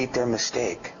not repeat their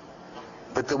mistake,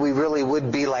 but that we really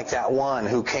would be like that one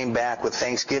who came back with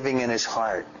thanksgiving in his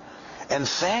heart and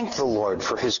thank the Lord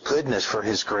for His goodness, for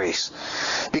His grace.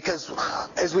 Because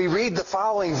as we read the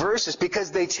following verses,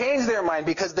 because they changed their mind,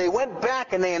 because they went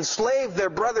back and they enslaved their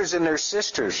brothers and their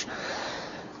sisters,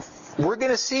 we're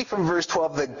going to see from verse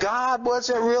 12 that God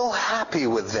wasn't real happy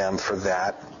with them for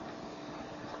that.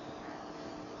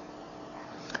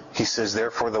 He says,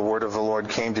 therefore the word of the Lord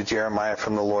came to Jeremiah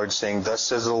from the Lord, saying, thus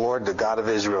says the Lord, the God of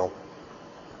Israel,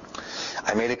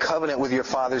 I made a covenant with your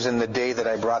fathers in the day that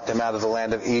I brought them out of the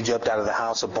land of Egypt, out of the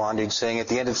house of bondage, saying, at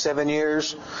the end of 7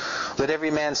 years, let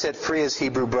every man set free his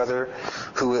Hebrew brother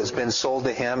who has been sold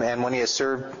to him, and when he has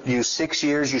served you 6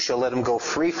 years, you shall let him go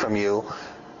free from you.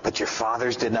 But your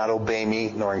fathers did not obey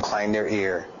me, nor incline their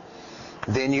ear.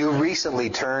 Then you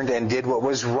recently turned and did what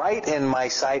was right in my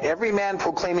sight, every man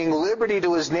proclaiming liberty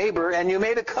to his neighbor, and you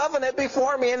made a covenant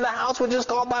before me in the house which is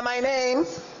called by my name.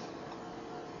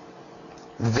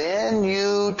 Then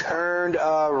you turned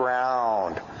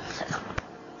around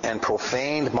and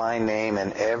profaned my name,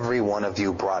 and every one of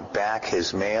you brought back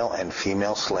his male and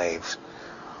female slaves,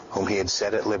 whom he had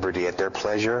set at liberty at their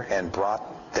pleasure, and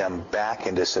brought them back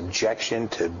into subjection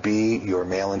to be your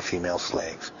male and female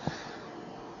slaves.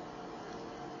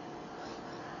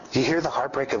 Do you hear the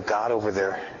heartbreak of God over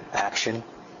their action?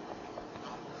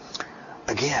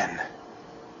 Again,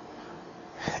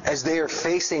 as they are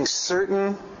facing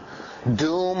certain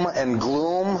doom and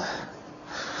gloom,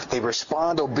 they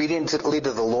respond obediently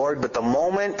to the Lord, but the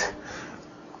moment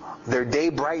their day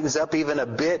brightens up even a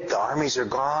bit, the armies are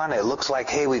gone, it looks like,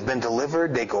 hey, we've been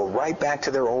delivered, they go right back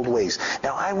to their old ways.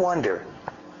 Now I wonder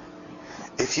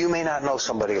if you may not know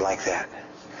somebody like that.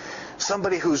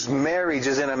 Somebody whose marriage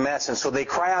is in a mess, and so they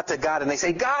cry out to God and they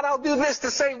say, God, I'll do this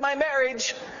to save my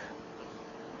marriage.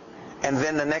 And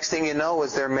then the next thing you know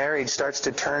is their marriage starts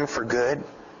to turn for good.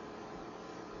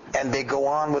 And they go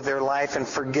on with their life and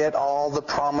forget all the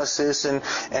promises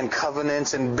and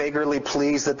covenants and beggarly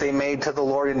pleas that they made to the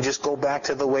Lord and just go back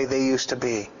to the way they used to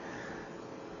be.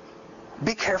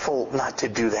 Be careful not to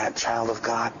do that, child of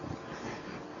God.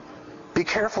 Be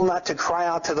careful not to cry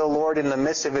out to the Lord in the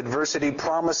midst of adversity,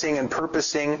 promising and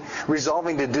purposing,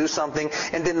 resolving to do something,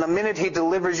 and then the minute He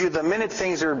delivers you, the minute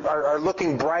things are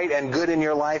looking bright and good in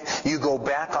your life, you go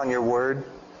back on your word.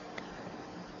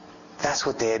 That's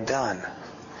what they had done.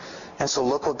 And so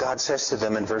look what God says to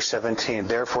them in verse 17.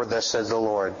 Therefore, thus says the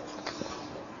Lord,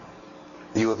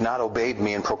 you have not obeyed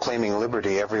me in proclaiming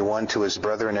liberty, every one to his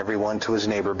brother and every one to his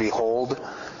neighbor. Behold,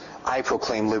 I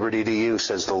proclaim liberty to you,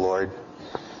 says the Lord,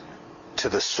 to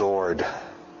the sword,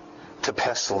 to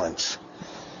pestilence,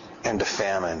 and to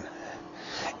famine.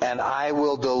 And I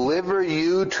will deliver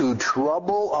you to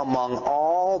trouble among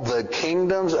all the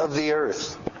kingdoms of the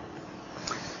earth.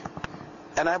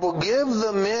 And I will give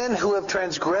the men who have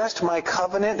transgressed my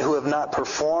covenant, who have not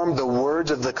performed the words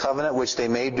of the covenant which they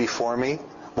made before me,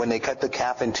 when they cut the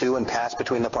calf in two and passed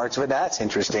between the parts of it. That's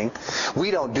interesting. We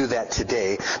don't do that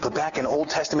today. But back in Old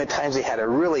Testament times, they had a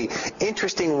really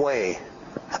interesting way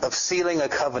of sealing a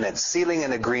covenant, sealing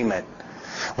an agreement.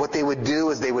 What they would do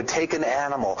is they would take an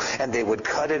animal and they would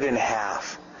cut it in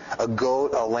half. A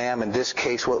goat, a lamb, in this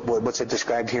case, what's it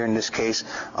described here in this case?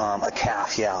 A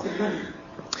calf, yeah.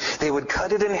 They would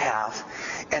cut it in half,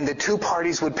 and the two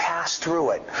parties would pass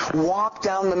through it, walk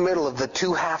down the middle of the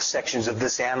two half sections of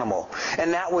this animal.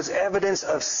 And that was evidence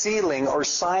of sealing or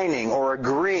signing or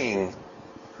agreeing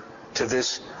to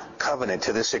this covenant,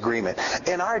 to this agreement.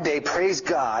 In our day, praise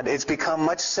God, it's become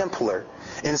much simpler.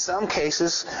 In some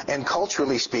cases, and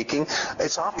culturally speaking,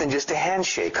 it's often just a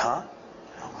handshake, huh?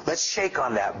 Let's shake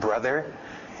on that, brother.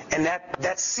 And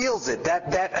that seals it,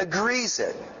 that agrees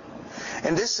it.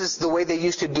 And this is the way they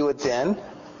used to do it then.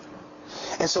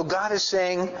 And so God is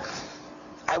saying,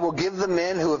 I will give the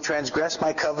men who have transgressed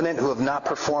my covenant, who have not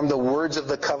performed the words of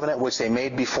the covenant which they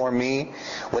made before me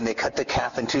when they cut the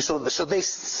calf in two. So they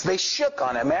shook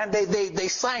on it, man. They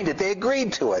signed it. They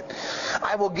agreed to it.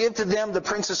 I will give to them the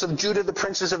princes of Judah, the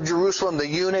princes of Jerusalem, the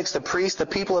eunuchs, the priests, the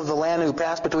people of the land who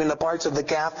pass between the parts of the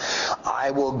calf.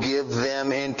 I will give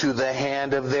them into the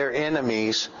hand of their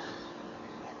enemies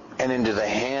and into the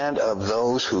hand of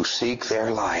those who seek their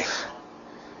life.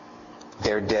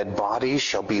 Their dead bodies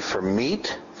shall be for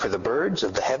meat for the birds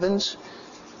of the heavens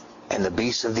and the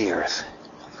beasts of the earth.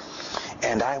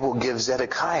 And I will give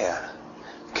Zedekiah,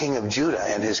 king of Judah,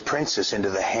 and his princes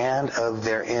into the hand of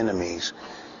their enemies,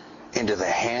 into the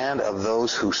hand of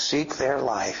those who seek their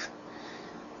life,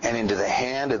 and into the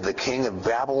hand of the king of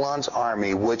Babylon's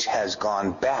army, which has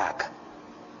gone back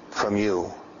from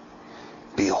you.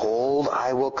 Behold,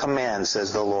 I will command,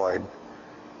 says the Lord,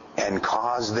 and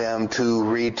cause them to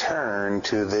return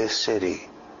to this city.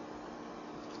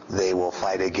 They will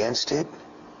fight against it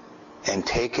and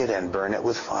take it and burn it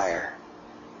with fire.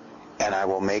 And I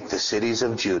will make the cities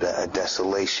of Judah a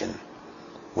desolation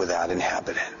without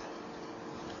inhabitant.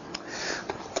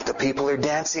 The people are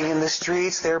dancing in the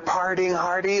streets. They're partying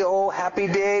hardy. Oh, happy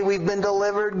day. We've been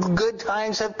delivered. Good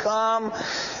times have come.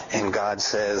 And God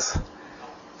says,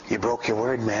 you broke your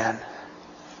word, man.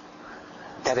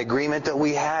 That agreement that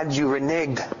we had, you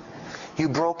reneged. You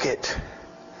broke it.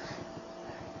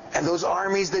 And those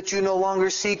armies that you no longer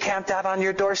see camped out on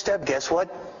your doorstep, guess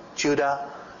what,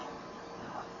 Judah?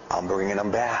 I'm bringing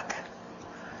them back.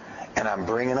 And I'm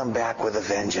bringing them back with a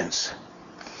vengeance.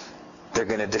 They're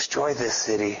going to destroy this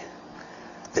city.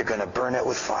 They're going to burn it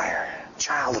with fire.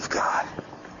 Child of God.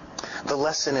 The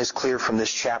lesson is clear from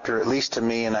this chapter, at least to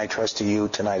me, and I trust to you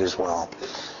tonight as well.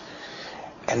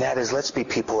 And that is, let's be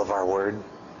people of our word.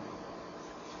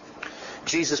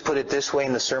 Jesus put it this way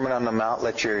in the Sermon on the Mount,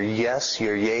 let your yes,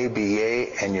 your yea be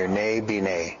yea, and your nay be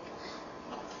nay.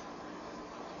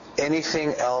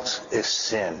 Anything else is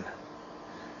sin.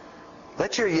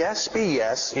 Let your yes be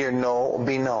yes, your no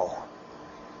be no.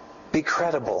 Be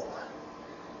credible.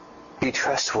 Be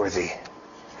trustworthy.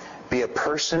 Be a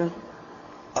person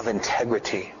of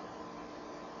integrity.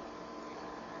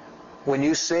 When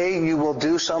you say you will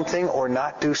do something or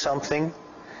not do something,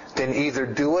 then either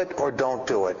do it or don't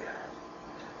do it.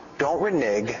 Don't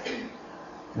renege.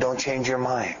 Don't change your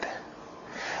mind.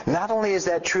 Not only is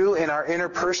that true in our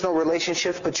interpersonal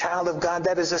relationships, but child of God,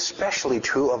 that is especially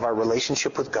true of our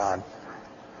relationship with God.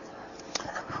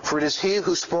 For it is He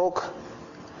who spoke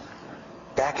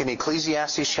back in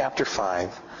Ecclesiastes chapter 5,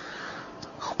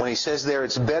 when he says there,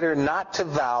 it's better not to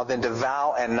vow than to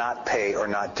vow and not pay or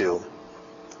not do.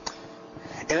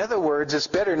 In other words, it's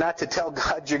better not to tell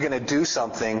God you're going to do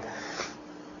something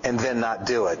and then not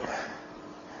do it.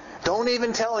 Don't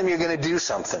even tell Him you're going to do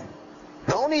something.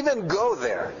 Don't even go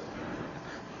there.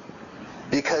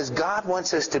 Because God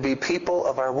wants us to be people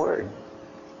of our word.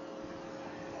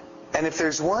 And if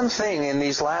there's one thing in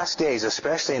these last days,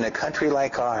 especially in a country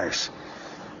like ours,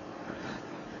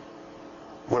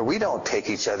 where we don't take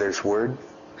each other's word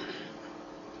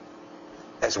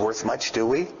as worth much, do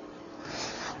we?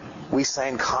 We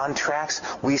sign contracts,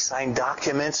 we sign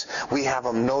documents, we have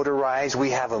them notarized, we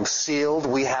have them sealed,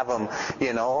 we have them,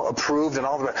 approved and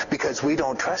all that, because we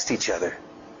don't trust each other.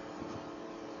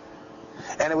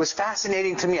 And it was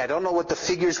fascinating to me. I don't know what the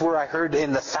figures were. I heard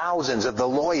in the thousands of the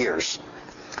lawyers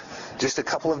just a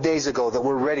couple of days ago that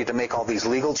were ready to make all these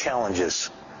legal challenges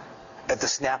at the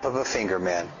snap of a finger,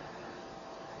 man.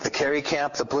 The Kerry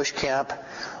camp, the Bush camp,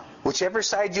 whichever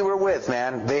side you were with,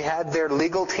 man, they had their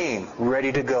legal team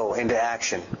ready to go into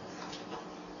action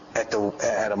at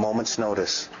a moment's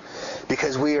notice.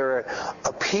 Because we are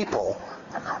a people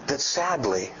that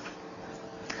sadly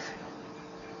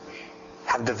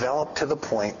have developed to the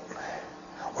point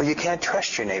where you can't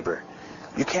trust your neighbor.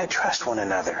 You can't trust one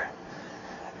another.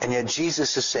 And yet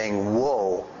Jesus is saying,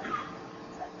 woe,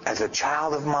 as a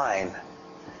child of mine,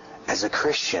 as a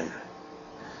Christian,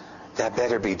 that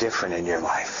better be different in your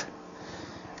life.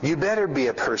 You better be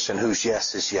a person whose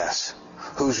yes is yes,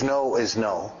 whose no is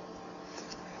no.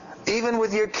 Even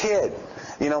with your kid.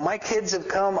 My kids have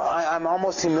come, I'm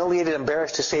almost humiliated,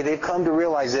 embarrassed to say, they've come to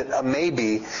realize that a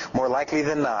maybe, more likely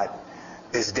than not,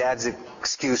 is Dad's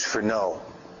excuse for no.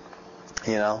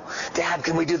 Dad,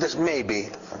 can we do this? Maybe.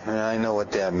 I know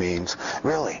what that means.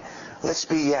 Really, let's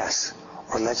be yes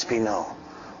or let's be no.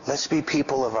 Let's be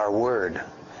people of our word.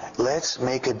 Let's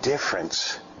make a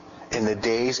difference in the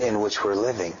days in which we're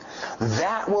living.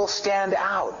 That will stand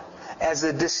out as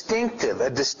a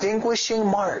distinguishing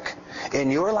mark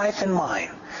in your life and mine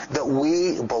that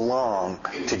we belong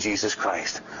to Jesus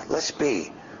Christ. Let's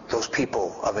be those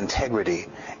people of integrity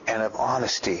and of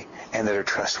honesty and that are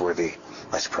trustworthy.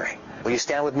 Let's pray. Will you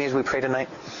stand with me as we pray tonight?